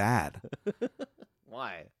so bad.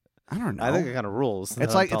 Why? I don't know. I think it kind of rules.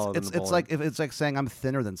 It's that like I'm taller than it's Napoleon. like if it's like saying I'm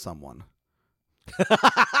thinner than someone.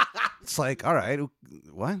 It's like, all right,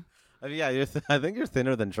 what? I mean, yeah, I think you're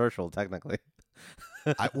thinner than Churchill, technically.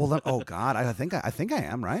 Oh God, I think I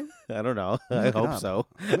am, right? I don't know. I Look it hope up. so.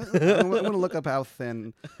 I'm gonna look up how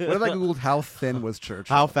thin. What if I googled how thin was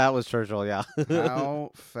Churchill? How fat was Churchill? Yeah.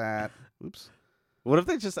 How fat? Oops. What if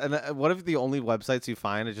they just? And what if the only websites you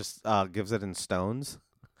find it just gives it in stones?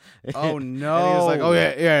 Oh And no! he was like, "Oh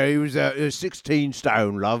yeah, he was 16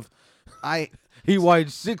 stone, love. He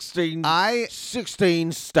weighed 16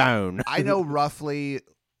 stone." I know roughly.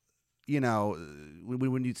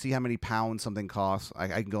 When you see how many pounds something costs, I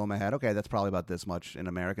can go in my head. Okay, that's probably about this much in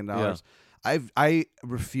American dollars. I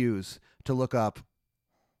refuse to look up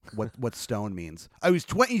what stone means. I was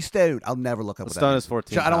 20 stone. I'll never look up what Stone that is means.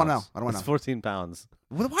 14. I don't want to know. pounds. I don't want to It's know. 14 pounds.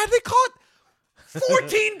 Why do they call it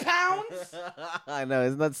 14 pounds? I know,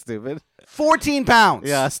 isn't that stupid? 14 pounds.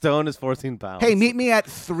 Yeah, a stone is 14 pounds. Hey, meet me at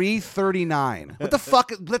 339. What the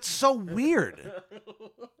fuck? That's so weird.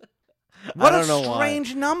 What I don't know a why.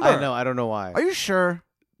 strange number. I know. I don't know why. Are you sure?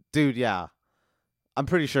 Dude, yeah. I'm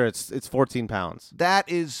pretty sure it's 14 pounds. That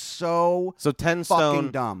is so 10 fucking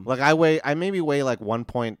stone. dumb. Like I maybe weigh like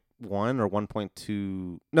 1.1 or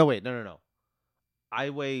 1.2. No, wait, no. I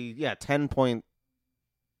weigh 10 point.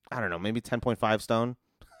 I don't know, maybe 10.5 stone.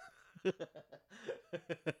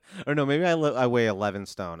 Or no, maybe I weigh 11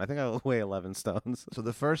 stone. I think I weigh 11 stones. So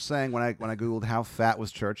the first thing when I googled how fat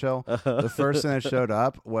was Churchill, the first thing that showed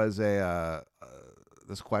up was a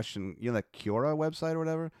this question. You know that Quora website or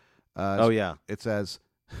whatever. Oh yeah. It says,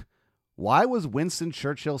 "Why was Winston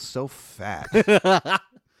Churchill so fat?"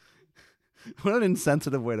 What an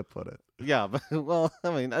insensitive way to put it. Yeah, but well, I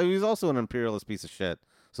mean, he's also an imperialist piece of shit.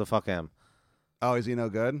 So fuck him. Oh, is he no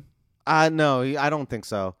good? No, I don't think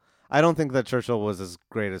so. I don't think that Churchill was as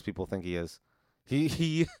great as people think he is.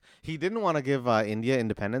 He didn't want to give India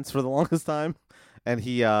independence for the longest time, and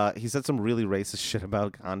he said some really racist shit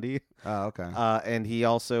about Gandhi. Oh, okay. And he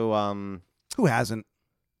also Who hasn't?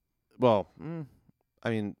 well, I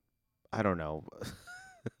mean, I don't know.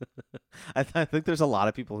 I think there's a lot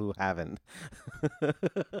of people who haven't.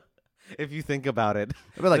 If you think about it.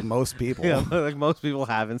 I mean, like most people. Yeah, like most people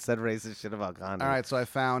haven't said racist shit about Gandhi. All right, so I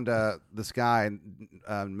found this guy,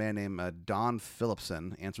 a man named Don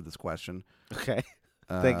Phillipson, answered this question. Okay.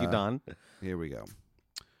 Thank you, Don. Here we go.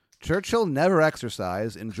 Churchill never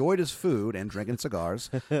exercised, enjoyed his food and drinking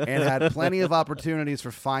cigars, and had plenty of opportunities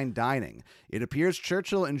for fine dining. It appears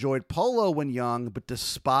Churchill enjoyed polo when young, but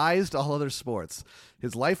despised all other sports.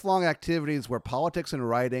 His lifelong activities were politics and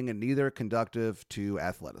writing, and neither conducive to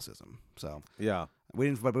athleticism. So Yeah. we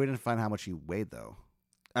didn't find how much he weighed though.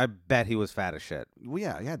 I bet he was fat as shit. Well,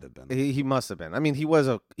 yeah, he had to have been. He must have been. I mean, he was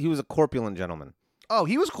a corpulent gentleman. Oh,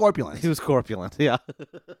 he was corpulent. He was corpulent. Yeah.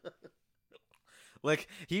 Like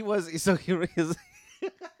he was. So he was.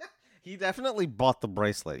 He definitely bought the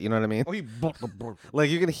bracelet. You know what I mean? Oh, he bought the bracelet.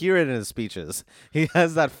 Like you can hear it in his speeches. He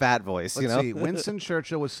has that fat voice. Let's you know. see. Winston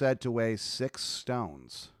Churchill was said to weigh 6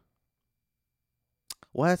 stones.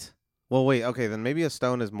 What? Well, wait. Okay, then maybe a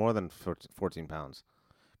stone is more than 14 pounds,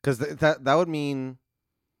 because that would mean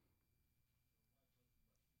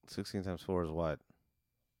 16 times 4 is what?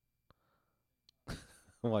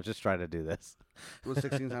 Well, just try to do this. It was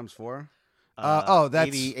 16 times 4?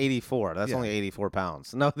 That's 84. That's only 84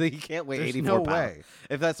 pounds. No, you can't weigh There's 84 no pounds.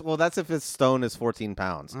 way. That's if his stone is 14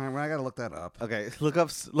 pounds. All right, well, I gotta look that up. Okay, look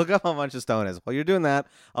up how much a stone is. While you're doing that,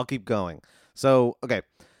 I'll keep going. So, okay,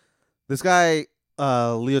 this guy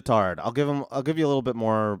Leotard. I'll give you a little bit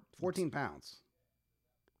more. 14 pounds.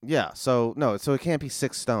 Yeah. So no. So it can't be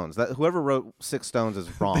 6 stones. That whoever wrote 6 stones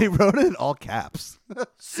is wrong. They wrote it in all caps.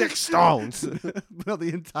 6 stones. No, the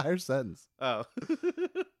entire sentence. Oh.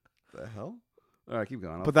 The hell? All right, keep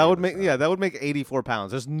going. But that would make that would make 84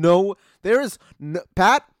 pounds. There's no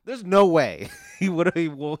Pat. There's no way he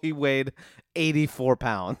weighed 84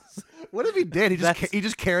 pounds. What if he did? He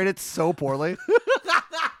just carried it so poorly.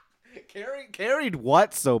 Carried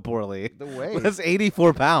what so poorly? The weight. That's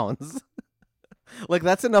 84 pounds. Like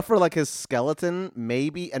that's enough for like his skeleton,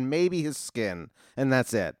 maybe his skin, and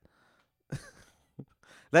that's it.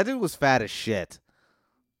 That dude was fat as shit.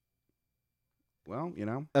 Well, you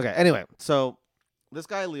know. Okay. Anyway, so this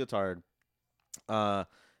guy Leotard,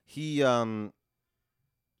 he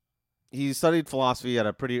studied philosophy at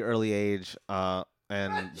a pretty early age,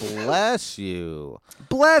 and bless you,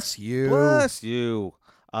 Fox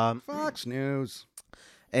News.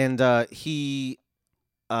 And he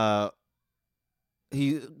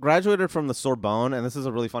graduated from the Sorbonne, and this is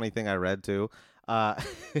a really funny thing I read too. When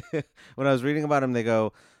I was reading about him, they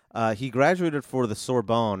go, he graduated from the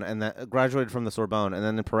Sorbonne, and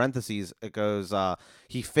then in parentheses it goes,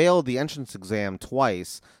 he failed the entrance exam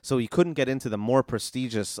twice, so he couldn't get into the more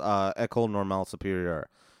prestigious École Normale Supérieure.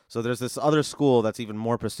 So there's this other school that's even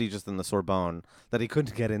more prestigious than the Sorbonne that he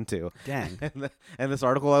couldn't get into. Dang. And this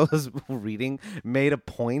article I was reading made a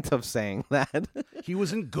point of saying that. He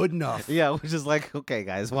wasn't good enough. Yeah, which is like, okay,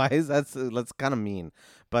 guys, why is that's kind of mean.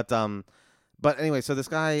 But anyway, so this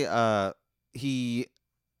guy, he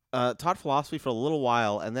taught philosophy for a little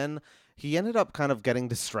while, and then he ended up kind of getting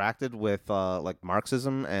distracted with like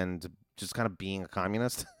Marxism and just kind of being a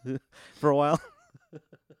communist for a while.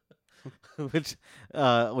 which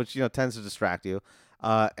tends to distract you,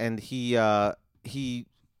 and he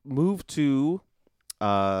moved to,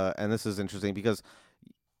 and this is interesting because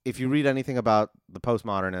if you read anything about the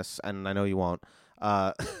postmodernists, and I know you won't,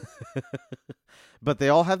 but they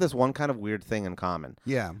all have this one kind of weird thing in common.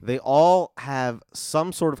 Yeah. They all have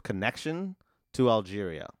some sort of connection to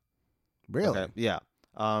Algeria. Really? Okay? Yeah.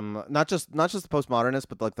 Not just the postmodernists,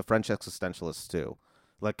 but like the French existentialists too.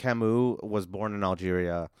 Like Camus was born in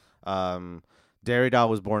Algeria. Derrida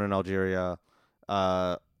was born in Algeria.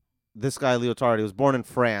 This guy Lyotard, he was born in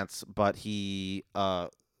France, but he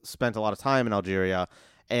spent a lot of time in Algeria,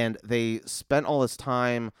 and they spent all this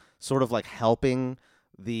time sort of like helping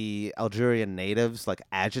the Algerian natives like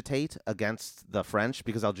agitate against the French,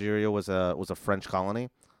 because Algeria was a French colony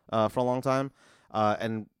for a long time,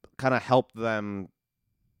 and kind of helped them,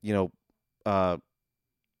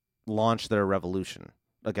 launch their revolution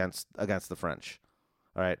against the French.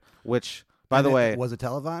 All right, which, by the way, was it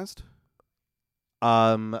televised?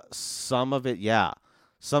 Some of it, yeah.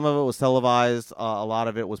 Some of it was televised. A lot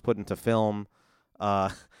of it was put into film,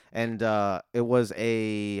 and it was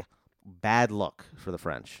a bad look for the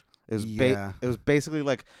French. It was it was basically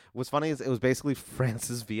like, what's funny is it was basically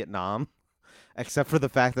France's Vietnam, except for the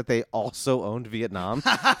fact that they also owned Vietnam.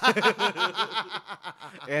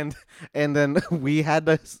 and then we had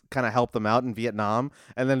to kind of help them out in Vietnam,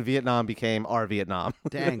 and then Vietnam became our Vietnam.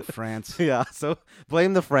 Dang, France. Yeah, so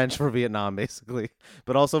blame the French for Vietnam, basically,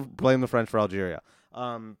 but also blame the French for Algeria.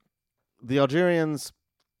 The Algerians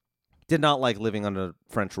did not like living under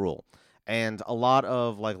French rule, and a lot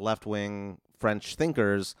of like left-wing French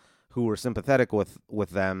thinkers who were sympathetic with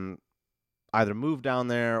them either moved down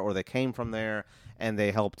there or they came from there, and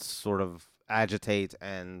they helped sort of agitate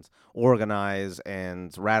and organize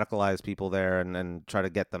and radicalize people there, and try to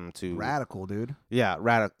get them to Radical, dude.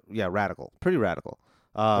 Radical, pretty radical.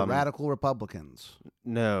 The Radical Republicans.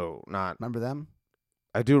 No, not. Remember them?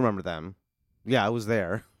 I do remember them. Yeah, I was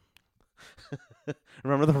there.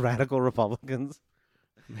 Remember the Radical Republicans?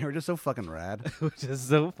 They were just so fucking rad. Which is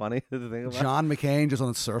so funny to think about. John McCain just on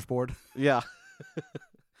a surfboard. Yeah.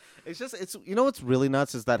 It's what's really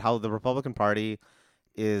nuts is that how the Republican Party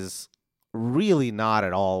is really not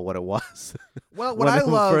at all what it was. Well, when it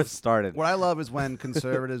first started. What I love is when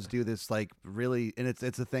conservatives do this, like, really, and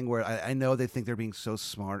it's a thing where I know they think they're being so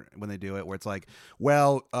smart when they do it, where it's like,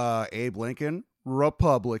 well, Abe Lincoln,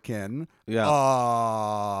 Republican.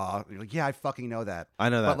 Yeah. You're like, yeah, I fucking know that. I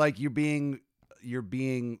know that. But like, you're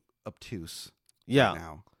being obtuse. Yeah. Right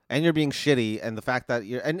now. And you're being shitty, and the fact that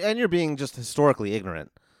you're being just historically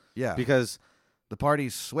ignorant. Yeah. Because the party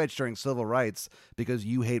switched during civil rights because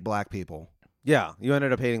you hate black people. Yeah, you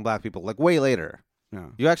ended up hating black people like way later. Yeah.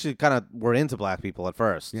 You actually kind of were into black people at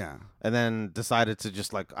first. Yeah. And then decided to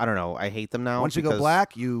just like, I don't know, I hate them now. Once you go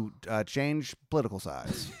black, you change political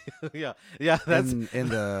sides. Yeah. That's in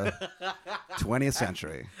the 20th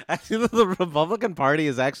century. Actually, the Republican Party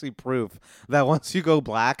is actually proof that once you go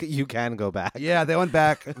black, you can go back. Yeah, they went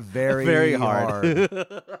back very, very hard.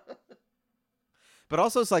 But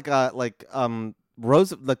also, it's like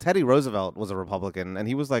Teddy Roosevelt was a Republican, and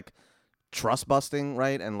he was like trust busting,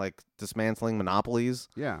 right, and like dismantling monopolies.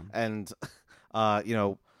 Yeah, and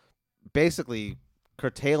basically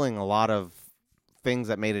curtailing a lot of things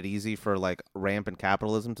that made it easy for like rampant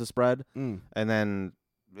capitalism to spread. And then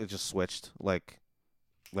it just switched like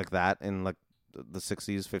that in like the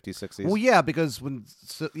 60s, 50s, 60s. Well, yeah, because when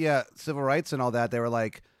civil rights and all that, they were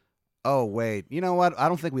like, oh, wait, you know what? I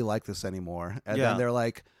don't think we like this anymore. And then they're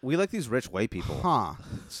like, we like these rich white people. Huh.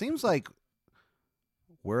 Seems like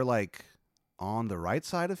we're like on the right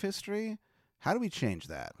side of history. How do we change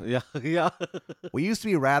that? Yeah, yeah. We used to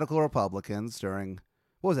be radical Republicans during,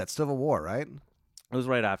 what was that, Civil War, right? It was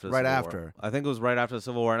right after the Civil War. I think it was right after the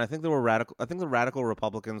Civil War, and I think the radical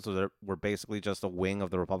Republicans were basically just a wing of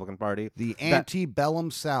the Republican Party. The antebellum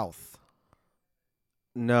South.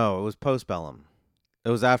 No, it was postbellum. It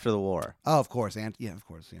was after the war. Oh, of course. No,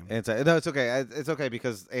 it's okay. It's okay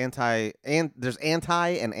because there's anti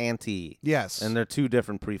and anti. Yes. And they're two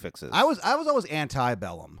different prefixes. I was always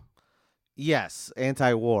antebellum. Yes,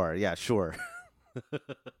 anti-war. Yeah, sure.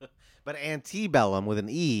 But antebellum with an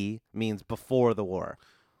E means before the war.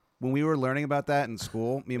 When we were learning about that in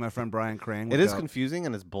school, me and my friend Brian Crane would It is confusing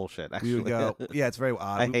and it's bullshit, actually. We would go, yeah, it's very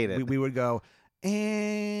odd. I hate it. We would go,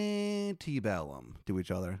 antebellum to each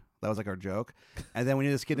other. That was like our joke. And then we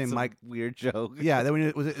knew this kid named Mike. Weird joke. Yeah, then we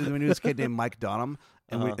knew this kid named Mike Dunham,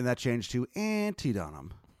 and and that changed to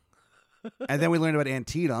Antedunham. And then we learned about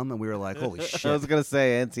Antietam, and we were like, holy shit. I was going to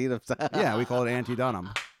say Antietam. Yeah, we call it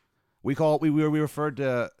Antedunham. We referred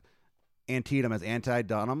to Antietam as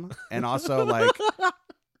Anti-Dunham, and also like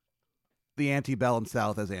the antebellum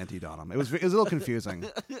South as Anti-Dunham. It was a little confusing.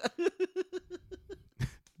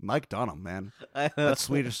 Mike Dunham, man. That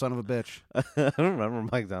Swedish son of a bitch. I don't remember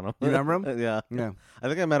Mike Dunham. You remember him? Yeah. Yeah. I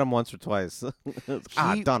think I met him once or twice.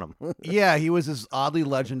 Dunham. Yeah, he was this oddly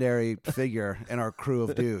legendary figure in our crew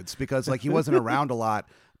of dudes because like he wasn't around a lot,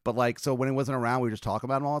 but like so when he wasn't around, we would just talk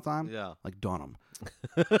about him all the time. Yeah. Like Dunham.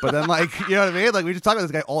 But then like, you know what I mean? Like we just talk about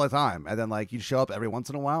this guy all the time. And then like you'd show up every once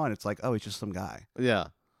in a while and it's like, oh, he's just some guy. Yeah.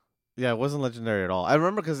 Yeah, it wasn't legendary at all. I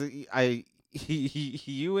remember because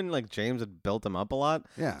you and like James had built him up a lot.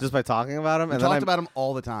 Yeah. Just by talking about him. We talked about him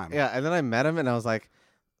all the time. Yeah, and then I met him and I was like,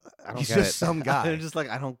 I don't He's get just it. some guy. I'm just like,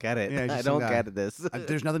 I don't get it. Yeah, he's I just some don't guy. get this.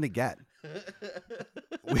 There's nothing to get.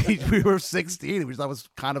 We were 16. We thought it was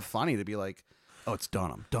kind of funny to be like, oh, it's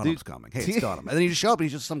Dunham. Dunham's coming. Hey, it's Dunham. And then you just show up and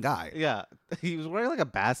he's just some guy. Yeah, he was wearing like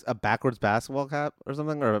a backwards basketball cap or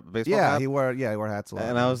something, or a baseball Yeah, cap. he wore hats a lot.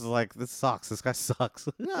 And I was like, this sucks. This guy sucks.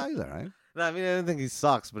 no, he's all right. No, I mean, I didn't think he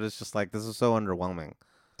sucks, but it's just like, this is so underwhelming.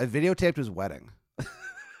 I videotaped his wedding.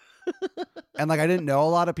 And like I didn't know a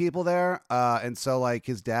lot of people there, and so like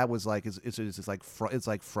his dad was like, it's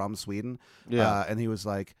like from Sweden, Yeah. and he was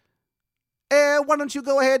like, why don't you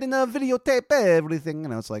go ahead and videotape everything?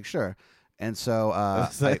 And I was like, sure. And so,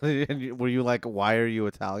 Were you like, why are you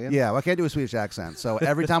Italian? yeah, well, I can't do a Swedish accent. So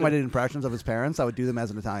every time I did impressions of his parents, I would do them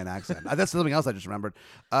as an Italian accent. That's something else I just remembered.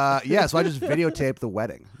 Yeah, so I just videotaped the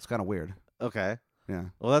wedding. It's kind of weird. Okay. Yeah,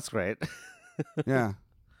 Well, that's great. yeah,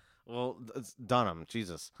 Well, it's Dunham.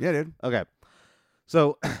 Jesus. yeah, dude. Okay.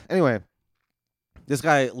 So anyway, this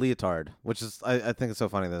guy Leotard, which is I think it's so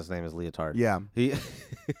funny that his name is Leotard. Yeah, He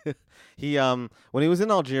he when he was in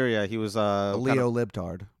Algeria, he was a Leo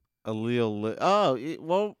libtard.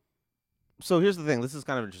 Well, so here's the thing. This is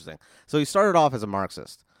kind of interesting. So he started off as a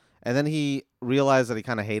Marxist, and then he realized that he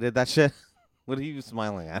kind of hated that shit. What are you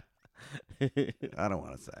smiling at? I don't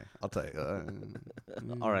want to say. I'll tell you.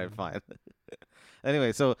 All right, fine.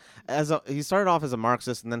 Anyway, so he started off as a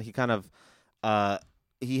Marxist, and then he kind of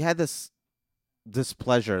he had this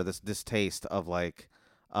displeasure, this distaste of like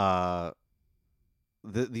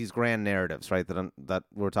these grand narratives, right? That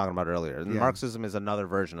we were talking about earlier. And Yeah. Marxism is another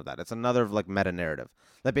version of that. It's another like meta narrative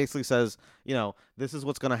that basically says, this is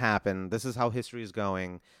what's going to happen. This is how history is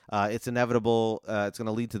going. It's inevitable. It's going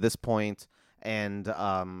to lead to this point, and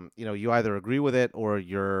you either agree with it or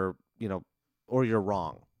you're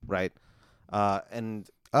wrong, right? And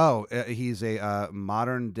He's a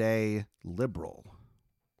modern day liberal.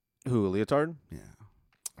 who, Leotard? Yeah,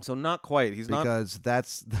 So not quite. He's not. because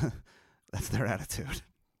that's their attitude.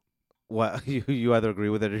 What you either agree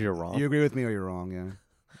with it or you're wrong. You agree with me or you're wrong. Yeah,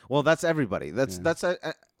 Well, that's everybody. That's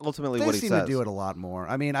ultimately they what he seem says. to do it a lot more.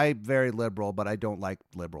 I mean, I'm very liberal, but I don't like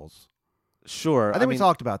liberals. Sure. I think we mean,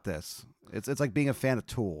 talked about this. It's like being a fan of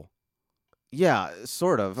Tool. Yeah,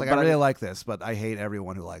 sort of. It's like but I really like this, but I hate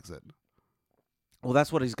everyone who likes it. Well,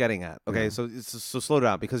 that's what he's getting at. Okay, Yeah. so slow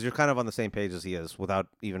down because you're kind of on the same page as he is without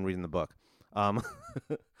even reading the book.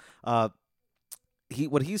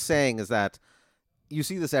 What he's saying is that you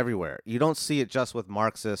see this everywhere. You don't see it just with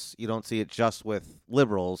Marxists. You don't see it just with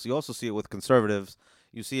liberals. You also see it with conservatives.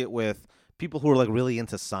 You see it with people who are like really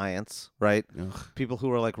into science, right? Ugh. People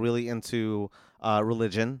who are like really into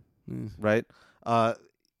religion, Mm. right?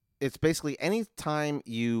 It's basically any time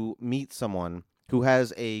you meet someone who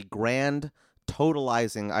has a grand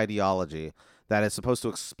totalizing ideology that is supposed to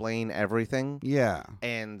explain everything, Yeah.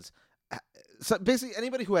 and so basically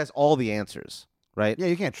anybody who has all the answers, right? Yeah,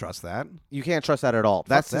 you can't trust that. You can't trust that at all.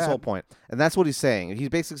 That's his that. whole point, and that's what he's saying. He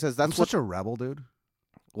basically says I'm that's what. such a rebel, dude.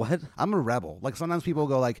 What? I'm a rebel. Like sometimes people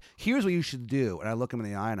go like, "Here's what you should do," and I look them in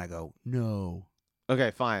the eye and I go, "No."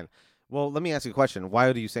 Okay, fine. Well, let me ask you a question.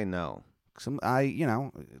 Why do you say no?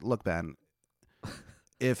 Look, Ben.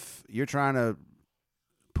 If you're trying to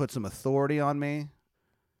put some authority on me,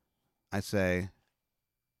 I say,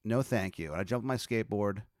 "No, thank you." And I jump on my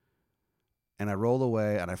skateboard, and I roll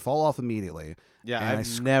away, and I fall off immediately. Yeah, And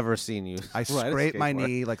I've never seen you. I ride a scrape my skateboard.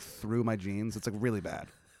 knee like through my jeans. It's like really bad.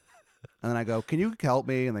 And then I go, "Can you help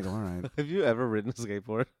me?" And they go, "All right." Have you ever ridden a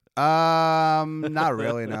skateboard? Not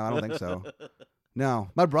really. No, I don't think so. No,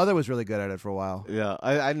 my brother was really good at it for a while. Yeah,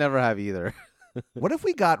 I never have either. What if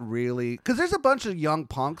we got really? Because there's a bunch of young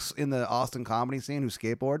punks in the Austin comedy scene who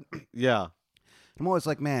skateboard. Yeah. I'm always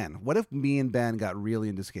like, man, what if me and Ben got really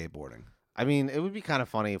into skateboarding? I mean, it would be kind of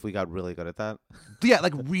funny if we got really good at that. Yeah,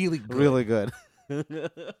 like really good. Really good.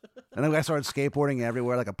 And then I started skateboarding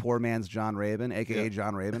everywhere, like a poor man's John Rabin, aka Yeah.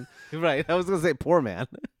 John Rabin. Right. I was going to say poor man.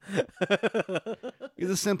 He's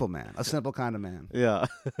a simple man, a simple kind of man. Yeah.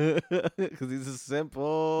 Because he's a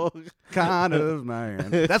simple. Kind of man.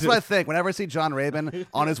 That's what I think. Whenever I see John Rabin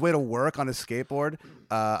on his way to work on his skateboard,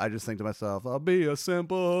 I just think to myself, "I'll be a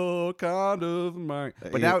simple kind of man."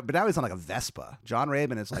 But now he's on like a Vespa. John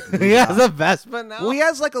Rabin is like, He has a Vespa now? well, he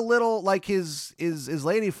has like a little like his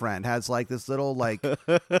lady friend has like this little like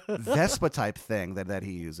Vespa type thing that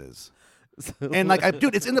he uses, and like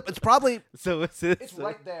dude, it's probably So it's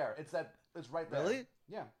right there. It's right there. Really?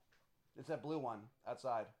 Yeah, it's that blue one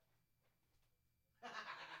outside.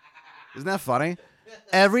 Isn't that funny?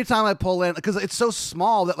 Every time I pull in, because it's so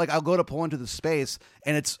small that like I'll go to pull into the space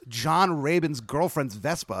and it's John Rabin's girlfriend's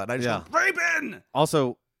Vespa, and I just go, "Rabin!"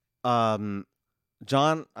 Also, John,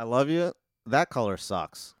 I love you. That color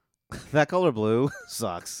sucks. That color blue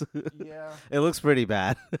sucks. Yeah. It looks pretty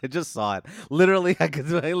bad. I just saw it. Literally,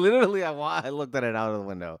 I looked at it out of the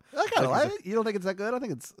window. I kind of like it. You don't think it's that good? I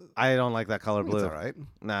think it's I don't like that color it's blue. all right.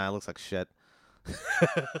 Nah, it looks like shit.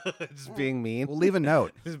 Just being mean. We'll leave a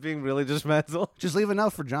note. Just being really judgmental. Just leave a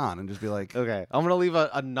note for John and just be like, Okay, I'm gonna leave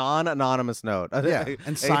a non-anonymous note. Yeah,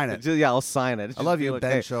 and sign it. Yeah, I'll sign it. I Just love be you, like,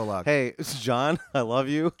 Ben hey, Sholok. Hey, it's John, I love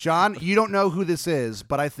you. John, you don't know who this is,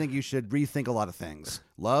 but I think you should rethink a lot of things.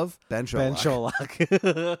 Love, Ben Sholok. Ben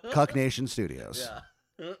Sholok. Cuck Nation Studios. Yeah.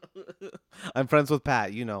 I'm friends with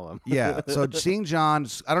Pat. You know him. Yeah. So seeing John,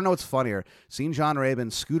 I don't know what's funnier, seeing John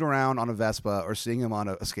Rabin scoot around on a Vespa or seeing him on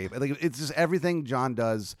a Escape. Like it's just everything John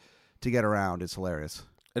does to get around. It's hilarious.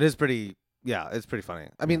 It is pretty. Yeah, it's pretty funny.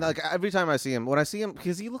 I mean, like every time I see him,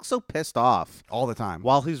 because he looks so pissed off All the time.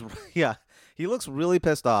 while he's he looks really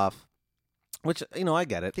pissed off, which I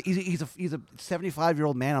get it. He's a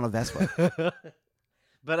 75-year-old man on a Vespa.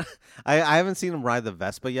 But I haven't seen him ride the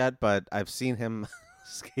Vespa yet, but I've seen him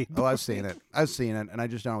skateboard. Oh, I've seen it, and I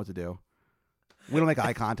just don't know what to do. We don't make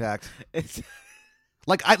eye contact. It's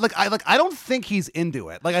I don't think he's into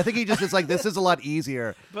it. Like I think he just is like, this is a lot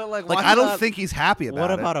easier. but like Like why I don't not- think he's happy about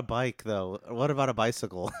What it. about a bike though? What about a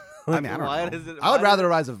bicycle? I mean, I don't Why know. does it- I would why rather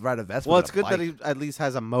ride a Vespa. Well, than it's a good that bike. he at least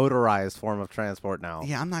has a motorized form of transport now.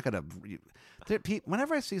 Yeah, I'm not gonna.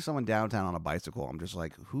 Whenever I see someone downtown on a bicycle, I'm just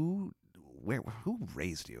like, who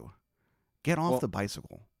raised you? Get off Well, the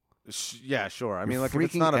bicycle. Yeah, sure. I mean, You're like if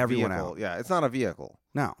it's freaking not a everyone vehicle. out. Yeah, it's not a vehicle.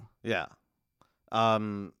 No. Yeah.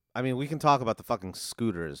 I mean, we can talk about the fucking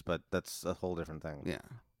scooters, but that's a whole different thing.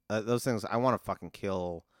 Yeah. Those things I want to fucking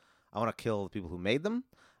kill. I want to kill the people who made them.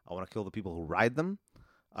 I want to kill the people who ride them.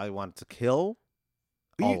 I want to kill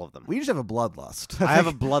all of them. We just have a bloodlust. I have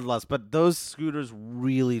a bloodlust, but those scooters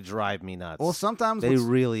really drive me nuts. Well, sometimes they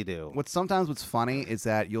really do. what's funny is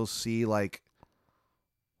that you'll see like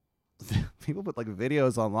people put like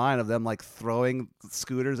videos online of them like throwing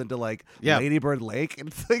scooters into like Yeah. Lady Bird Lake, and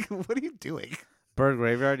it's like, what are you doing? Bird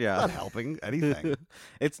graveyard, yeah. Not helping anything.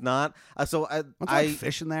 It's not. So What's like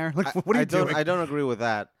fish in there? Like, what are you doing? I don't agree with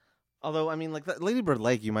that. Although, I mean, like Lady Bird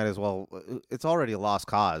Lake, you might as well. It's already a lost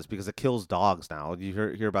cause because it kills dogs now. You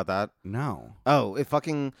hear about that? No. Oh, it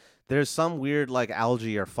fucking. There's some weird like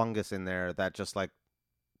algae or fungus in there that just like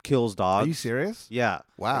kills dogs. Are you serious? Yeah.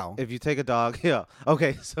 Wow. If you take a dog, yeah.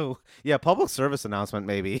 Okay, so yeah, public service announcement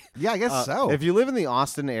maybe. Yeah, I guess so. If you live in the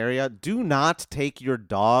Austin area, do not take your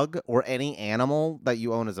dog or any animal that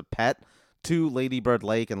you own as a pet to Lady Bird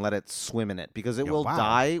Lake and let it swim in it because it Yeah, will wow.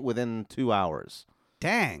 die within 2 hours.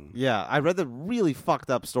 Dang. Yeah, I read the really fucked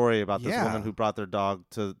up story about this Yeah. woman who brought their dog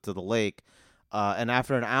to the lake. And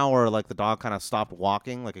after an hour, like the dog kind of stopped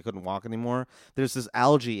walking, like it couldn't walk anymore. There's this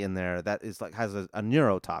algae in there that is like has a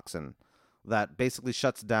neurotoxin that basically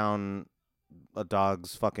shuts down a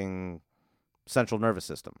dog's fucking central nervous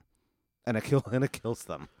system, and it kills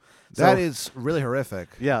them. That So- is really horrific.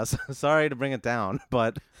 Yeah, sorry to bring it down,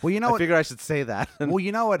 but Well, you know I what? figure I should say that. Well,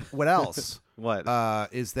 you know what else? What?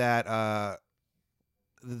 Is that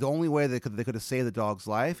the only way they could have saved the dog's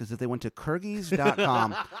life is if they went to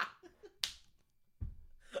Kyrgyz.com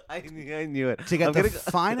I knew it. to get I'm the getting,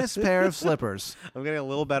 finest pair of slippers I'm getting a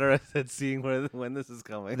little better at seeing when this is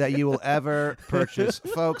coming. that you will ever purchase.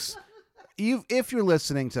 Folks, if you're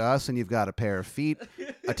listening to us and you've got a pair of feet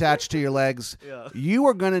attached to your legs, Yeah. you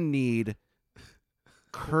are going to need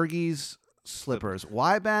Kyrgyz slippers.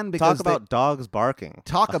 Why, Ben? Because Talk about dogs barking.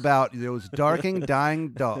 talk about those darking.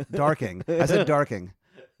 I said darking.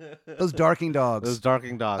 Those darking dogs. Those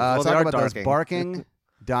darking dogs. Well, they Talk are about those darking. barking,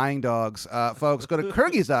 dying dogs. Folks, go to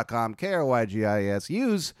Kyrgyz.com, Kyrgyz.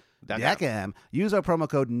 Use DECAM. Use our promo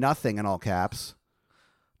code NOTHING in all caps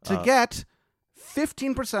to get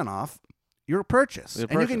 15% off your purchase. Your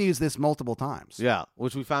And you can purchase. use this multiple times. Yeah,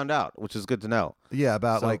 which we found out, which is good to know. Yeah,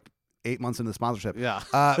 about So- like 8 months into the sponsorship. Yeah.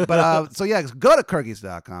 So yeah, go to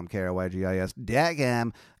Kyrgyz.com, Kyrgyz,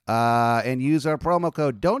 DECAM, and use our promo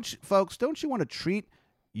code. Don't you want to treat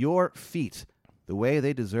your feet the way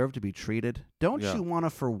they deserve to be treated? Don't Yeah. you want to,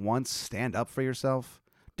 for once, stand up for yourself?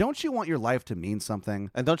 Don't you want your life to mean something?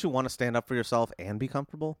 And don't you want to stand up for yourself and be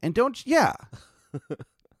comfortable? And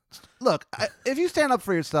look, if you stand up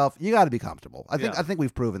for yourself, you got to be comfortable. I think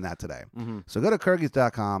we've proven that today. Mm-hmm. So go to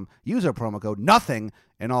Kyrgyz.com, use our promo code NOTHING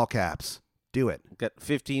in all caps. Do it. Get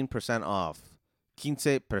 15% off.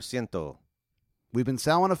 15%. We've been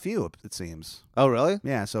selling a few, it seems. Oh, really?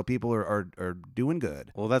 Yeah, so people are doing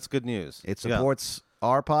good. Well, that's good news. It Yeah. supports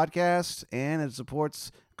our podcast and it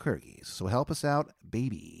supports Kyrgyz. So help us out,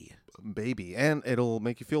 baby. Baby. And it'll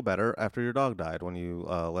make you feel better after your dog died when you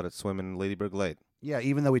let it swim in Lady Bird Lake. Yeah,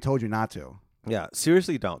 even though we told you not to. Yeah,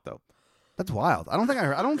 seriously don't, though. That's wild. I don't think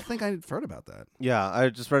I heard about that. Yeah, I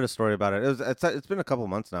just read a story about it. It's been a couple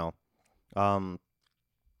months now. But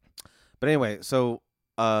anyway, so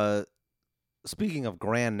speaking of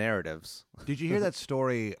grand narratives, Did you hear that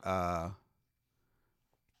story?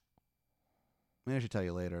 Maybe I should tell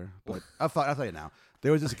you later, but I'll tell you now.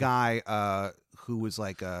 There was this guy who was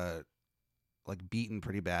like beaten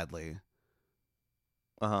pretty badly.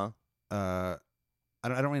 uh-huh. I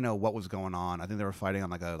don't really know what was going on. I think they were fighting on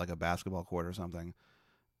like a basketball court or something.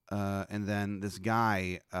 And then this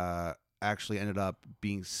guy actually ended up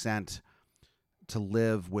being sent to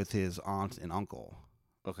live with his aunt and uncle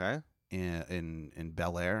Okay. in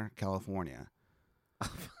Bel Air, California.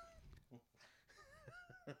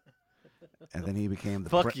 And then he became the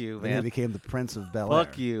Fuck you, then he man. became the Prince of Bel Air.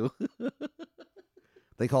 Fuck you.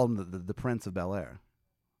 They called him the Prince of Bel Air.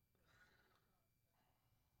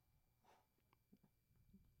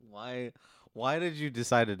 Why did you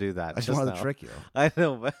decide to do that? I just wanted now? to trick you. I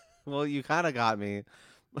know, but well, you kind of got me.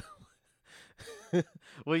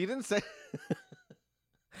 Well, you didn't say.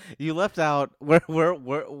 You left out where?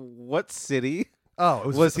 What city? Oh,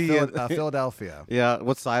 it Was he in- Philadelphia? Yeah,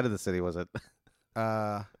 what side of the city was it?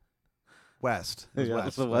 West. It was Yeah, west.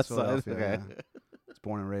 it's the west side. Philadelphia, Okay. yeah. I was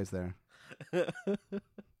born and raised there.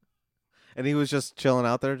 And he was just chilling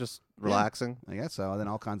out there, just Yeah. relaxing. I guess so. And then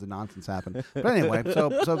all kinds of nonsense happened. But anyway, so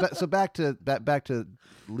back to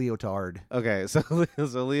Leotard. Okay, so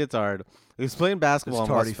Leotard, he was playing basketball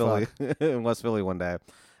in West Philly, in West Philly one day,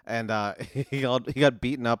 and he got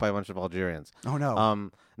beaten up by a bunch of Algerians. Oh no.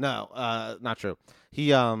 No, not true.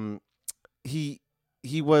 He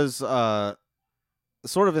was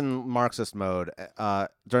sort of in Marxist mode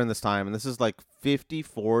during this time, and this is like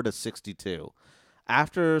 54 to 62.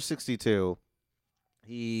 After 62,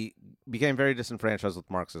 he became very disenfranchised with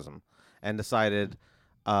Marxism and decided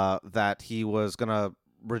that he was going to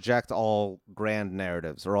reject all grand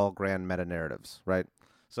narratives or all grand meta-narratives, right?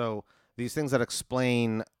 So these things that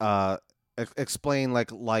explain like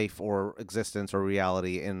life or existence or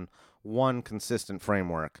reality in one consistent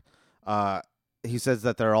framework. He says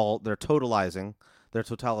that they're totalizing, they're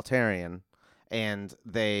totalitarian, and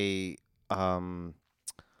they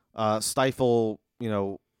stifle,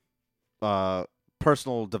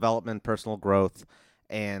 personal development, personal growth,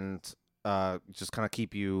 and just kind of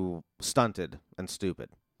keep you stunted and stupid,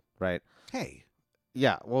 right? Hey.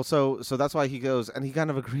 Yeah, well, so that's why he goes, and he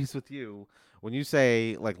kind of agrees with you when you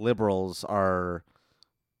say like liberals are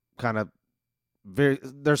kind of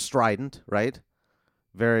they're strident, right?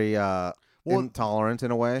 Very intolerant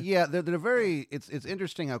in a way. Yeah, they're very. It's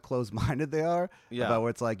interesting how closed-minded they are. Yeah. About where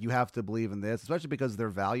it's like you have to believe in this, especially because their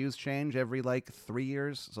values change every like 3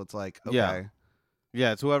 years. So it's like okay. Yeah.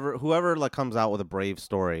 Yeah, it's whoever like comes out with a brave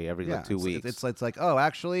story every Yeah, like 2 weeks. It's like, oh,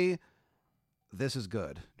 actually, this is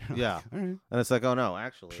good. Yeah. All right. And it's like, oh no,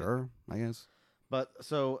 actually. Sure, I guess. But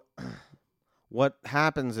so what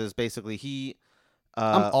happens is basically he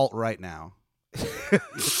I'm alt right now.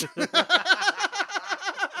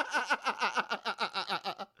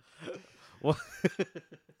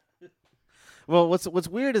 Well, what's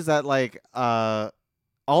weird is that like I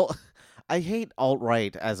hate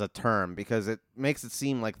alt-right as a term because it makes it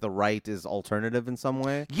seem like the right is alternative in some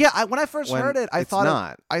way. Yeah, when I first heard it, I it's thought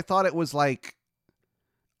not. I thought it was like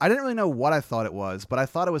I didn't really know what I thought it was, but I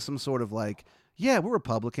thought it was some sort of like, yeah, we're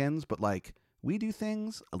Republicans, but like we do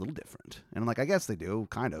things a little different. And I'm like, I guess they do,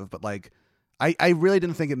 kind of, but like I really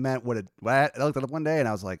didn't think it meant what I looked at it one day and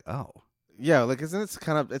I was like, oh. Yeah, like isn't it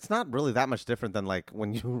it's not really that much different than like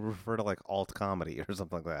when you refer to like alt comedy or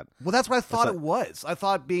something like that. Well, that's what I thought like- it was. I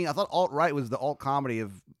thought alt right was the alt comedy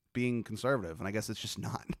of being conservative, and I guess it's just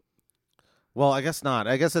not. Well, I guess not.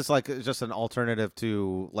 I guess it's like just an alternative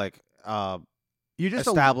to like You're just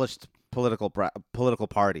established political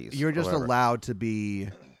parties. you're or just whatever. allowed to be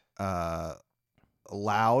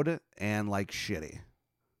loud and like shitty.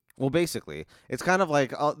 Well, basically, it's kind of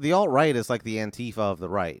like the alt-right is like the Antifa of the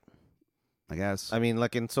right. I guess. I mean,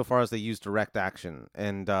 like insofar as they use direct action,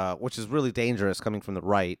 and which is really dangerous coming from the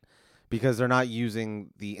right because they're not using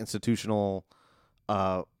the institutional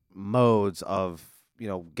modes of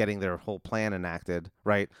getting their whole plan enacted,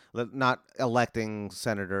 right? Not electing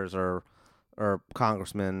senators or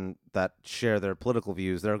congressmen that share their political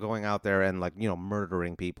views. They're going out there and like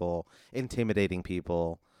murdering people, intimidating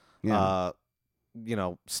people, Yeah.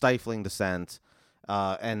 stifling dissent,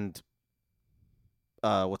 and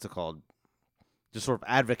what's it called? Just sort of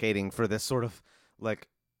advocating for this sort of like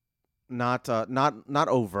not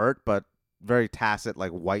overt but very tacit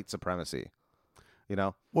like white supremacy. You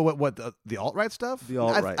know? Well, what the alt-right stuff? The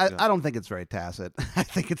alt-right, I, yeah. I don't think it's very tacit. I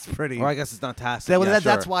think it's pretty. Or I guess it's not tacit.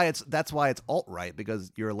 That's why it's alt-right, because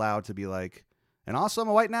you're allowed to be like, and also I'm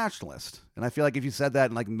a white nationalist. And I feel like if you said that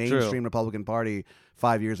in like mainstream Republican Party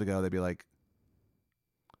 5 years ago, they'd be like,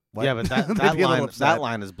 what? Yeah, but They'd that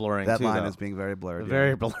line is blurring that too. line though. is being very blurred.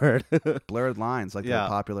 Very blurred. blurred lines, like Yeah. the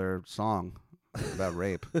popular song about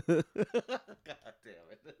rape. God damn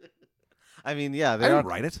it. I mean, yeah, I they didn't are.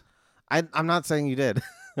 write it. I'm not saying you did.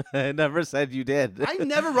 I never said you did. I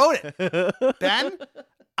never wrote it. Ben,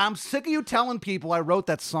 I'm sick of you telling people I wrote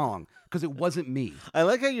that song because it wasn't me. I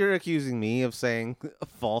like how you're accusing me of saying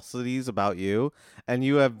falsities about you, and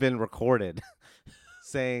you have been recorded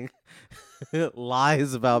saying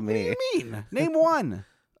lies about me. What do you mean? Name one.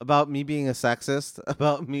 About me being a sexist,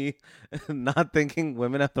 about me not thinking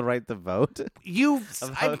women have the right to vote.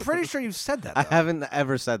 I'm pretty sure you've said that. I though. haven't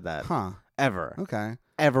ever said that. Huh. Ever. Okay.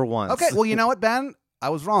 Ever once. Okay. Well, you know what, Ben? I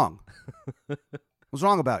was wrong. I was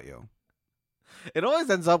wrong about you. It always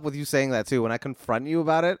ends up with you saying that too when I confront you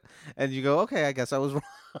about it and you go, okay, I guess I was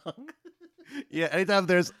wrong. Yeah. Anytime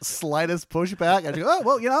there's slightest pushback, I go, oh,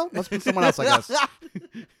 well, you know, must be someone else, I guess.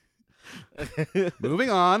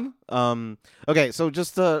 Moving on. Okay, so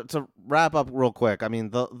just to wrap up real quick, I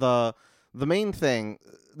mean the main thing,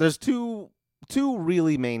 there's two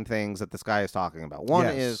really main things that this guy is talking about. One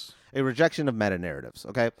Yes. is a rejection of meta narratives.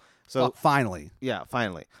 Okay, so finally. yeah,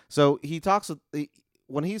 finally. So he talks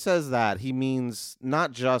when he says that, he means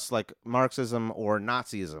not just like Marxism or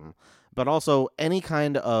Nazism, but also any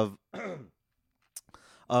kind of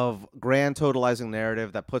of grand totalizing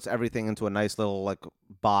narrative that puts everything into a nice little like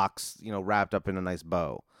box, you know, wrapped up in a nice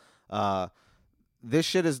bow. This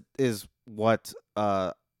shit is what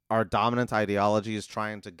our dominant ideology is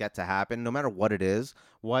trying to get to happen, no matter what it is,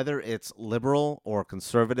 whether it's liberal or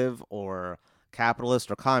conservative or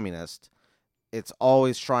capitalist or communist. It's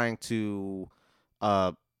always trying to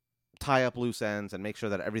tie up loose ends and make sure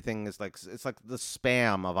that everything is like, it's like the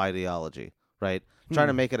spam of ideology, right? Trying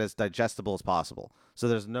to make it as digestible as possible. So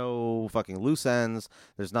there's no fucking loose ends.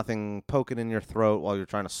 There's nothing poking in your throat while you're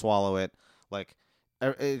trying to swallow it. Like,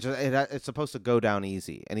 it's supposed to go down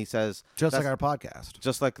easy. And he says, Just like our podcast.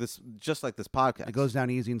 just like this podcast. It goes down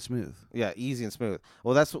easy and smooth. Yeah, easy and smooth.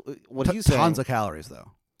 Well, that's what he's saying. Tons of calories,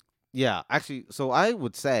 though. Yeah, actually, so I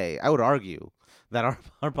would argue that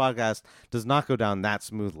our podcast does not go down that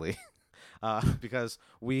smoothly, because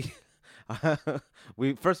we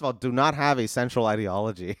first of all do not have a central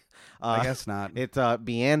ideology. I guess not. It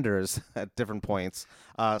meanders at different points.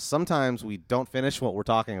 Sometimes we don't finish what we're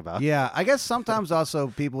talking about. Yeah, I guess sometimes also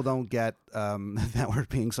people don't get that we're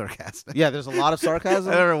being sarcastic. Yeah, there's a lot of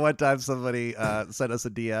sarcasm. I remember one time somebody sent us a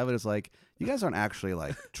DM and it's like, you guys aren't actually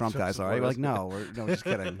like Trump guys, are you? We're like, no, we're just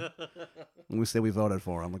kidding. And we say we voted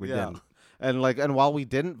for him, like we didn't. And while we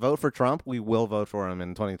didn't vote for Trump, we will vote for him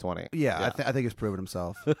in 2020. Yeah. I think he's proven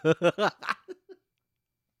himself.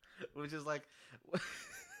 Which is like,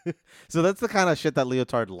 so that's the kind of shit that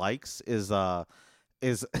Leotard likes is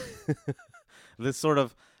this sort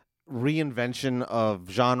of reinvention of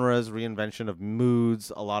genres, reinvention of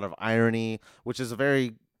moods, a lot of irony, which is a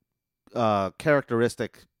very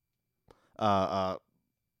characteristic, a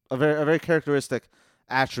very characteristic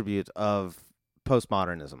attribute of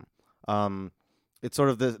postmodernism. It's sort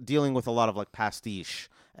of dealing with a lot of like pastiche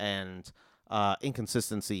and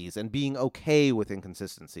inconsistencies and being okay with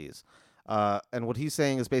inconsistencies. And what he's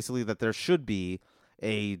saying is basically that there should be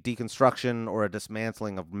a deconstruction or a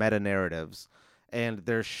dismantling of meta-narratives, and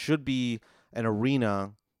there should be an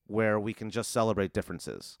arena where we can just celebrate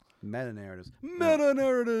differences. Meta-narratives.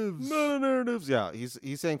 Meta-narratives! Meta-narratives! Yeah,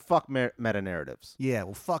 he's saying fuck meta-narratives. Yeah,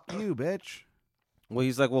 well, fuck you, bitch. Well,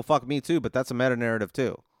 he's like, well, fuck me too, but that's a meta-narrative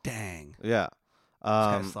too. Dang. Yeah. This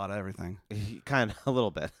guy's thought of everything. Kind of, a little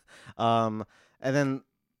bit. And then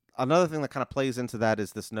another thing that kind of plays into that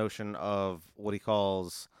is this notion of what he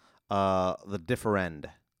calls the differend.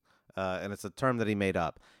 And it's a term that he made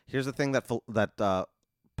up. Here's the thing that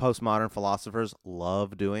postmodern philosophers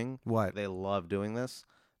love doing. What? They love doing this.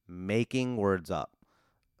 Making words up.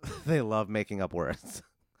 They love making up words.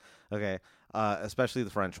 Okay? Especially the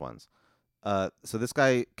French ones. So this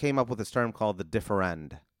guy came up with this term called the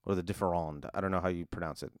differend, or the differend. I don't know how you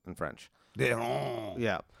pronounce it in French.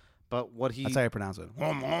 Yeah. But what he... That's how you pronounce it.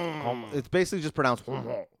 It's basically just pronounced...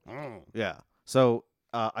 Yeah. So,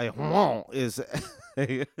 is...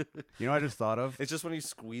 You know what I just thought of? It's just when you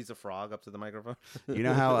squeeze a frog up to the microphone. You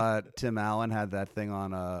know how Tim Allen had that thing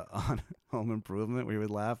on Home Improvement where he would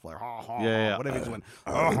laugh? Like, Yeah. What if he just went,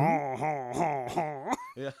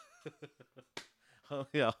 Yeah. Oh,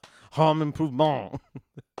 yeah. Home improvement.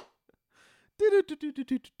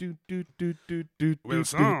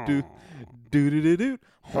 Wilson.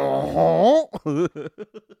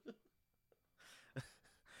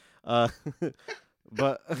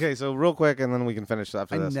 But okay, so real quick, and then we can finish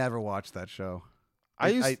after I this. never watched that show. I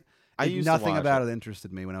used Nothing to watch about it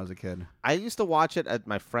interested me when I was a kid. I used to watch it at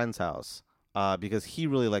my friend's house because he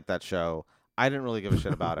really liked that show. I didn't really give a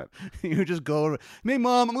shit about it. You just go over. Hey,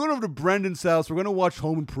 Mom, I'm going over to Brendan's house. We're going to watch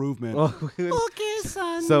Home Improvement. Okay,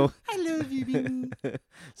 son. So I love you, baby.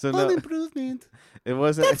 so Home no, Improvement. it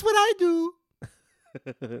wasn't. That's what I do.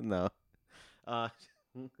 No,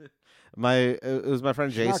 it was my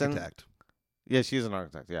friend She's an Jason. architect. Yeah, she's an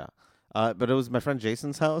architect. Yeah. But it was my friend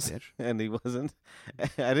Jason's house, Bitch. and he wasn't. I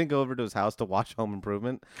didn't go over to his house to watch Home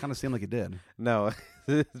Improvement. Kind of seemed like it did. No,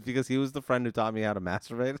 it's because he was the friend who taught me how to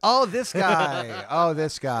masturbate. Oh, this guy.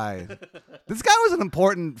 This guy. This guy was an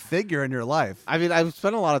important figure in your life. I mean, I've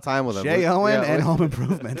spent a lot of time with him. Jay Owen and Yeah, Home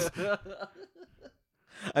Improvement.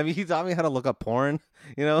 I mean, he taught me how to look up porn.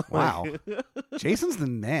 You know? Wow. Jason's the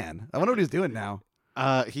man. I wonder what he's doing now.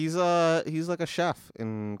 He's like a chef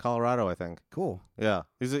in Colorado, I think. Cool. Yeah,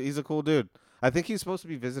 he's a cool dude. I think he's supposed to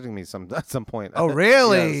be visiting me at some point. Oh,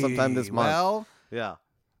 really? Yeah, sometime this month. Well, Yeah.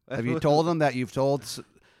 have you told him that you've told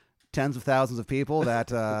tens of thousands of people that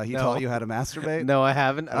he No. taught you how to masturbate? No, I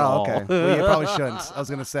haven't at Oh, all. okay. Well, you probably shouldn't. I was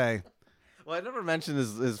gonna say. Well, I never mentioned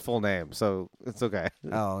his full name, so it's okay.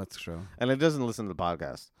 Oh, that's true. And he doesn't listen to the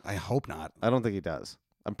podcast. I hope not. I don't think he does.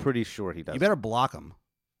 I'm pretty sure he does. You better block him.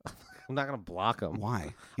 I'm not gonna block him. Why?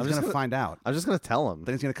 I'm He's just gonna gonna- find out. I'm just gonna tell him.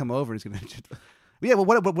 Then he's gonna come over and he's gonna. Yeah, well,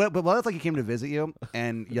 what if like he came to visit you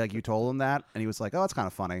and you told him that and he was like, oh, that's kind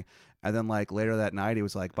of funny, and then like later that night he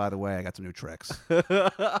was like, by the way, I got some new tricks.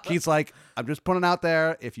 He's like, I'm just putting it out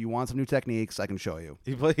there. If you want some new techniques, I can show you.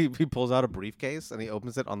 He pulls out a briefcase and he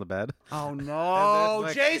opens it on the bed. Oh no,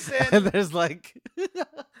 like- Jason! And there's like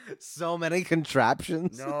so many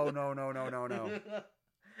contraptions. No.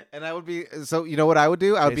 And I would be so. You know what I would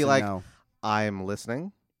do? I would be Jason, like, no. I'm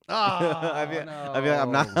listening. Oh, I'd be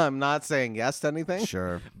like, I'm not saying yes to anything.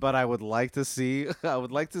 Sure. But I would like to see. I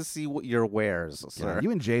would like to see what your wares, Yeah, sir.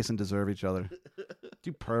 you and Jason deserve each other.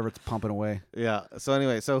 You perverts pumping away. Yeah. So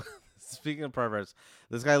anyway, speaking of perverts,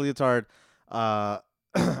 this guy Leotard,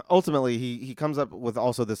 ultimately he comes up with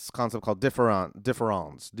also this concept called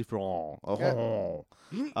difference,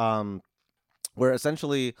 where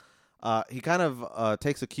essentially he kind of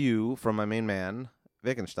takes a cue from my main man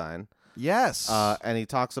Wittgenstein. Yes. And he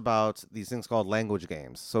talks about these things called language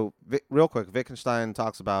games. So real quick, Wittgenstein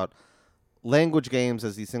talks about language games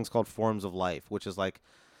as these things called forms of life, which is like,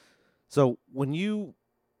 so when you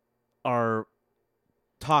are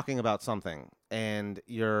talking about something and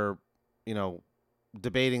you're,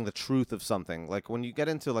 debating the truth of something, like when you get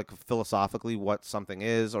into like philosophically what something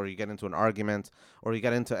is, or you get into an argument, or you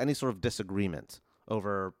get into any sort of disagreement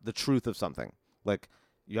over the truth of something, like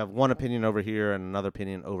you have one opinion over here and another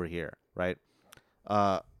opinion over here, right?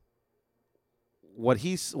 What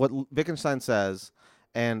Wittgenstein says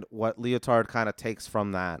and what Leotard kind of takes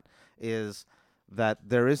from that is that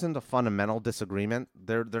there isn't a fundamental disagreement.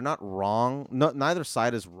 They're not wrong. Neither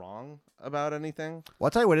side is wrong about anything. Well,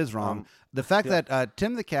 I'll tell you what is wrong. The fact yeah. that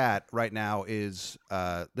Tim the cat right now is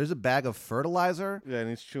there's a bag of fertilizer Yeah, and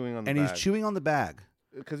he's chewing on the and bag. he's chewing on the bag.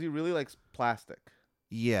 because he really likes plastic.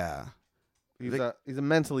 Yeah. He's a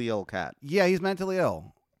mentally ill cat. Yeah, he's mentally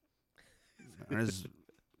ill.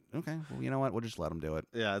 Okay, well, you know what? We'll just let him do it.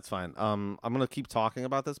 Yeah, it's fine. I'm gonna keep talking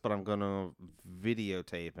about this, but I'm gonna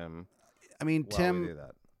videotape him. I mean, while Tim. we do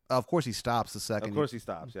that. Of course, he stops the second. Of course he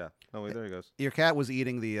stops. Yeah. Oh wait, there he goes. Your cat was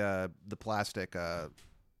eating the plastic,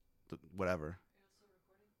 whatever.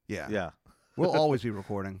 Yeah. Yeah. We'll always be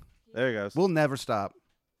recording. There he goes. We'll never stop.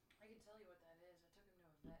 I can tell you what that is. I took him to a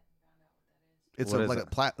vet and found out what that is. It's What is like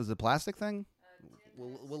it? is it a plastic thing?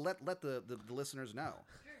 We'll let the listeners know.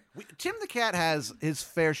 Tim the cat has his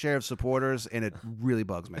fair share of supporters, and it really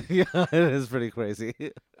bugs me. Yeah, it is pretty crazy.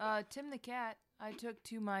 Tim the cat, I took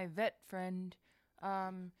to my vet friend.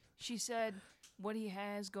 She said what he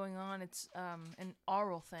has going on, it's an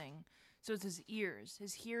aural thing. So it's his ears.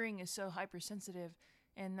 His hearing is so hypersensitive,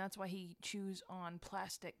 and that's why he chews on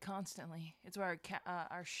plastic constantly. It's why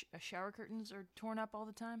our shower curtains are torn up all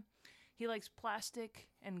the time. He likes plastic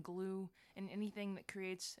and glue and anything that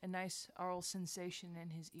creates a nice aural sensation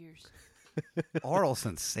in his ears. Oral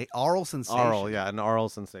sensation. Aural, yeah, an aural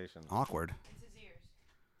sensation. Awkward. It's his ears.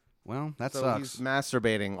 Well, that So sucks. he's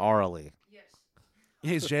masturbating orally. Yes.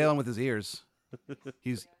 He's jailing with his ears.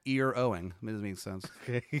 He's ear-owing. It doesn't make sense.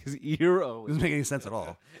 Okay, he's ear Doesn't make any sense at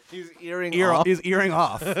all. He's earing off. He's earing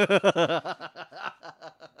off.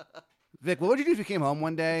 Vic, what would you do if you came home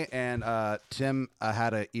one day and Tim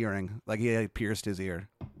had an earring, like he had pierced his ear,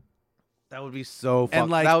 That would be so And,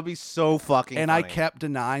 like- that would be so fucking and I funny. kept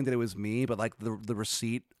denying that it was me, but like the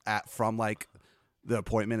receipt from like the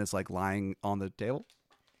appointment is like lying on the table?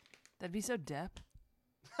 That'd be so Depp.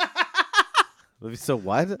 Would be so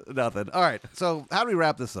what? Nothing. All right. So how do we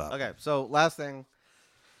wrap this up? Okay, so last thing.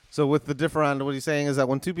 So with the different, what he's saying is that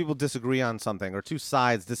when two people disagree on something, or two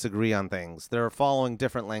sides disagree on things, they're following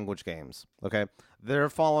different language games. Okay, they're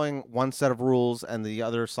following one set of rules, and the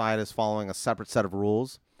other side is following a separate set of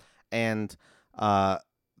rules. And the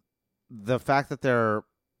fact that they're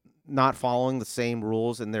not following the same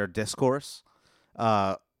rules in their discourse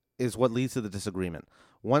is what leads to the disagreement.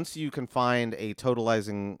 Once you can find a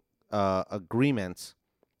totalizing agreement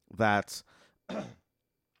that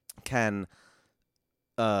can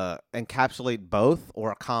encapsulate both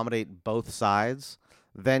or accommodate both sides,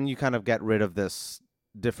 then you kind of get rid of this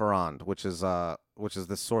differend, which is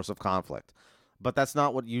this source of conflict. But that's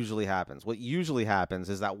not what usually happens. What usually happens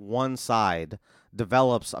is that one side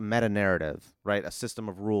develops a meta-narrative, right? A system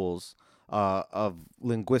of rules, of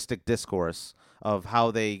linguistic discourse, of how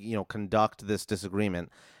they, conduct this disagreement,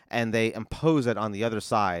 and they impose it on the other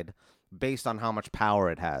side based on how much power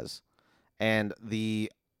it has. And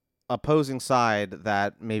the opposing side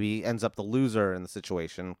that maybe ends up the loser in the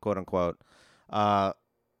situation, quote unquote,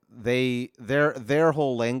 their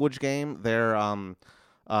whole language game,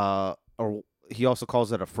 or he also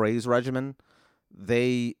calls it a phrase regimen,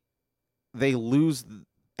 they lose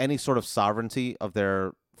any sort of sovereignty of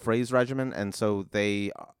their phrase regimen, and so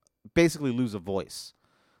they basically lose a voice.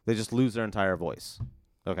 They just lose their entire voice.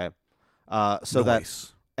 Okay, so Noise.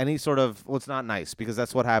 that any sort of, well, it's not nice, because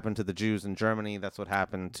that's what happened to the Jews in Germany. That's what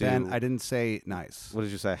happened to. Ben, I didn't say nice. What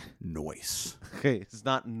did you say? Noise. Okay, it's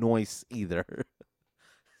not noise either.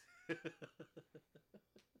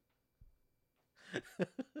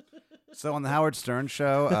 So on the Howard Stern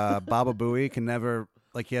show, Baba Booey can never,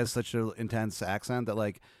 like, he has such an intense accent that,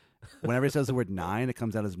 like, whenever he says the word nine, it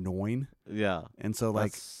comes out as noin. Yeah, And so,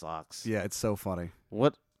 like, that sucks. yeah, it's so funny.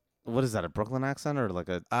 What is that? A Brooklyn accent or like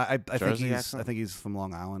a? I think Jersey he's accent? I think he's from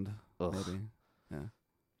Long Island. Ugh. Maybe. Yeah.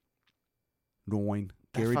 Noin.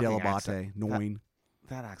 That Gary fucking Delabate. accent. Noin.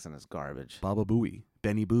 That accent is garbage. Baba Booey.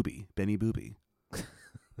 Benny Booby. Benny Booby.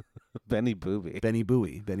 Benny Booby. Benny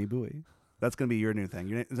Booey. Benny Booey. That's gonna be your new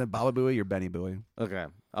thing. Is that Baba Booey or Benny Booey? Okay,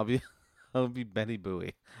 I'll be Benny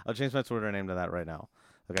Booey. I'll change my Twitter name to that right now.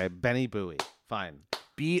 Okay, Benny Booey. Fine.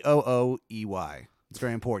 Booey. It's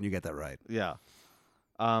very important you get that right. Yeah.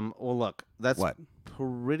 Well, look, that's What?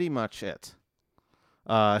 pretty much it.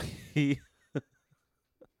 He.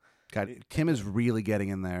 God, Kim is really getting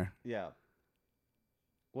in there. Yeah.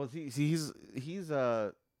 Well, he's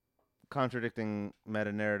contradicting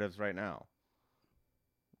meta narratives right now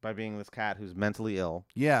by being this cat who's mentally ill,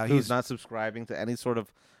 Yeah, who's he's not subscribing to any sort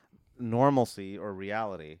of normalcy or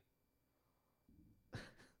reality.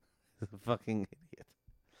 Fucking idiot.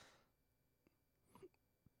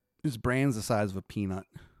 his brain's the size of a peanut.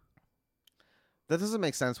 That doesn't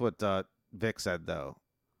make sense what Vic said, though,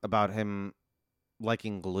 about him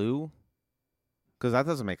liking glue. Because that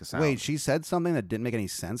doesn't make a sound. Wait, she said something that didn't make any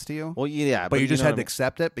sense to you? Well, yeah. but you just know had what to I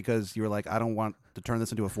accept it because you were like, I don't want to turn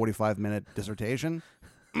this into a 45-minute dissertation?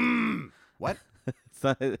 What? mean? It's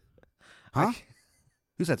not, Huh?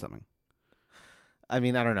 Who said something? I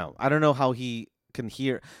mean, I don't know. I don't know how he can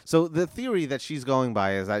hear. So the theory that she's going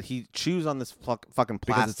by is that he chews on this fucking plastic.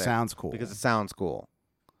 Because it sounds cool. Because it sounds cool.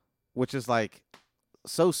 Which is, like,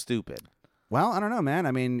 so stupid. Well, I don't know, man.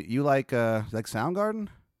 I mean, you like Soundgarden?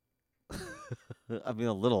 I mean,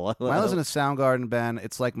 a little. When I listen to Soundgarden, Ben,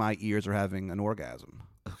 it's like my ears are having an orgasm.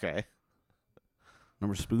 Okay.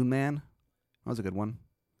 Remember Spoon Man? That was a good one.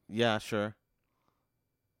 Yeah, sure.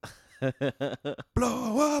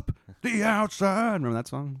 Blow up the outside. Remember that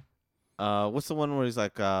song? What's the one where he's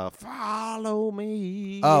like, follow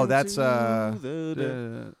me? Oh, that's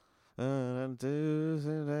into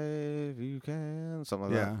the if you can, something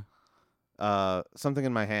like yeah. that. Something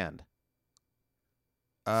in my hand.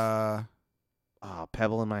 Pebble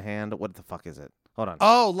in my hand. What the fuck is it? Hold on.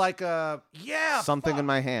 Oh, like yeah. Something in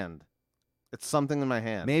my hand. It's something in my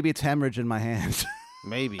hand. Maybe it's hemorrhage in my hand.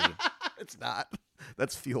 Maybe. It's not.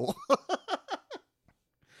 That's fuel.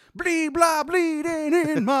 Bleed, blah, bleeding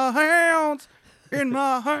in my hands. In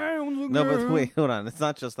my hands. No, but girl. wait, hold on. It's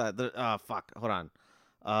not just that. Fuck. Hold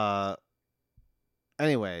on.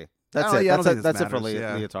 Anyway, that's Oh, it. yeah, I don't think this That's it for matters,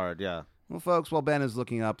 yeah. leotard. Yeah. Well, folks, while Ben is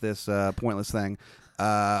looking up this pointless thing,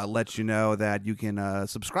 let you know that you can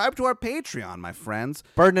subscribe to our Patreon, my friends.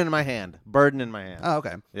 Burden in my hand. Burden in my hand. Oh,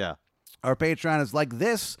 okay. Yeah. Our Patreon is like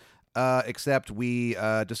this. except we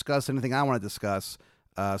discuss anything I want to discuss.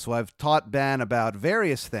 So I've taught Ben about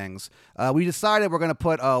various things. We decided we're going to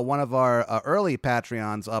put one of our early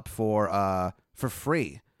Patreons up for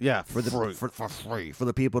free. Yeah, For free for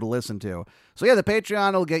the people to listen to. So yeah, the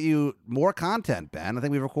Patreon will get you more content, Ben. I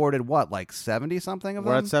think we've recorded like 70 something of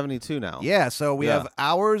we're them. at 72 now. Yeah, so we Yeah. have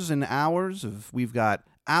hours and hours of we've got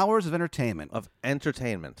hours of entertainment Of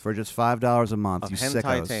entertainment. for just $5 a month. Of You sickos.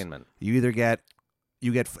 hentai-tainment. You either get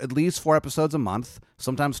at least 4 episodes a month,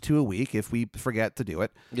 sometimes 2 a week if we forget to do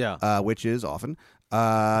it. Yeah. Which is often.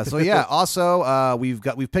 So yeah. Also, we've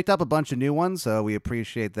picked up a bunch of new ones, so we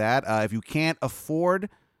appreciate that. If you can't afford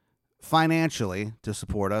financially to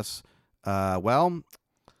support us, well,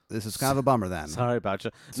 this is kind of a bummer then. Sorry about you.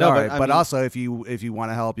 Sorry, No, but I mean, also if you want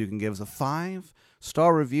to help, you can give us a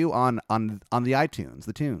 5-star review on the iTunes,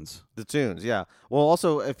 the tunes. the tunes, yeah. Well,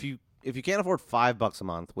 also if you can't afford $5 a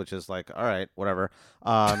month, which is like, all right, whatever.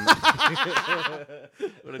 What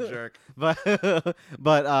a jerk. But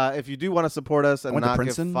if you do want to support us and went to not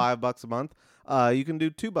give Princeton. $5 a month, you can do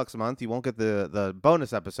 $2 a month. You won't get the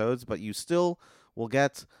bonus episodes, but you still will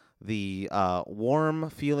get the warm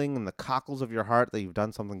feeling in the cockles of your heart that you've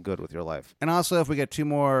done something good with your life. And also, if we get 2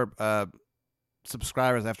 more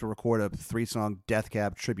subscribers, I have to record a 3-song Death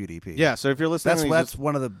Cab tribute EP. Yeah. So if you're listening, that's and you that's just-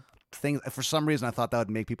 one of the things. For some reason, I thought that would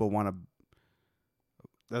make people want to.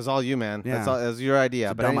 that's all you, man. Yeah. That's your idea.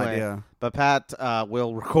 It's a But dumb anyway, idea. but Pat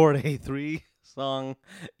will record a 3-song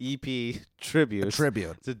EP tribute. A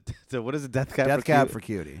tribute. to what is it? Death Cab Death for Cab Cutie? for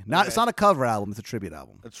Cutie. It's not a cover album. It's a tribute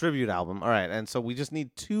album. A tribute album. All right, and so we just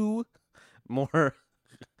need 2 more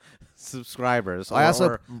subscribers I also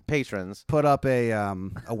or patrons. put up a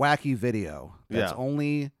wacky video that's Yeah.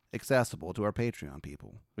 only accessible to our Patreon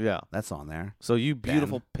people. Yeah. That's on there. So you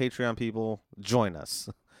beautiful Patreon people, join us.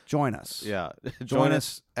 Join us. Yeah. Join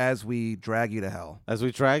us as we drag you to hell. as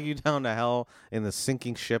we drag you down to hell in the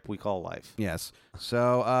sinking ship we call life. Yes.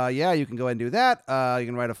 So, yeah, you can go ahead and do that. You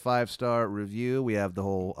can write a 5-star review. We have the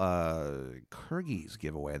whole Kyrgyz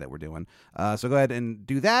giveaway that we're doing. So go ahead and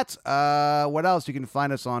do that. What else? You can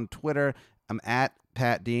find us on Twitter. I'm at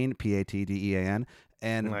Pat Dean, Patdean.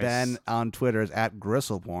 And Nice. Ben on Twitter is at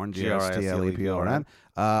Gristleporn, Gristleporn. Gristleporn.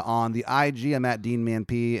 On the IG, I'm at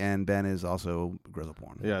DeanManP, and Ben is also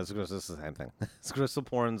Gristleporn. Yeah, it's the same thing. It's crystal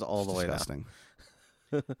porns all the way down. Disgusting.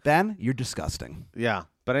 Ben, you're disgusting. Yeah.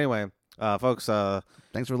 But anyway, folks,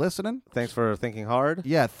 Thanks for listening. thanks for thinking hard.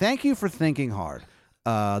 Yeah, thank you for thinking hard.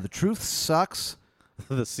 The truth sucks,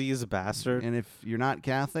 The sea is a bastard. and if you're not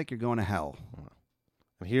Catholic, you're going to hell.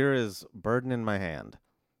 Here is Burden in My Hand.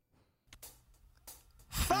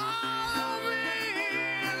 Fire!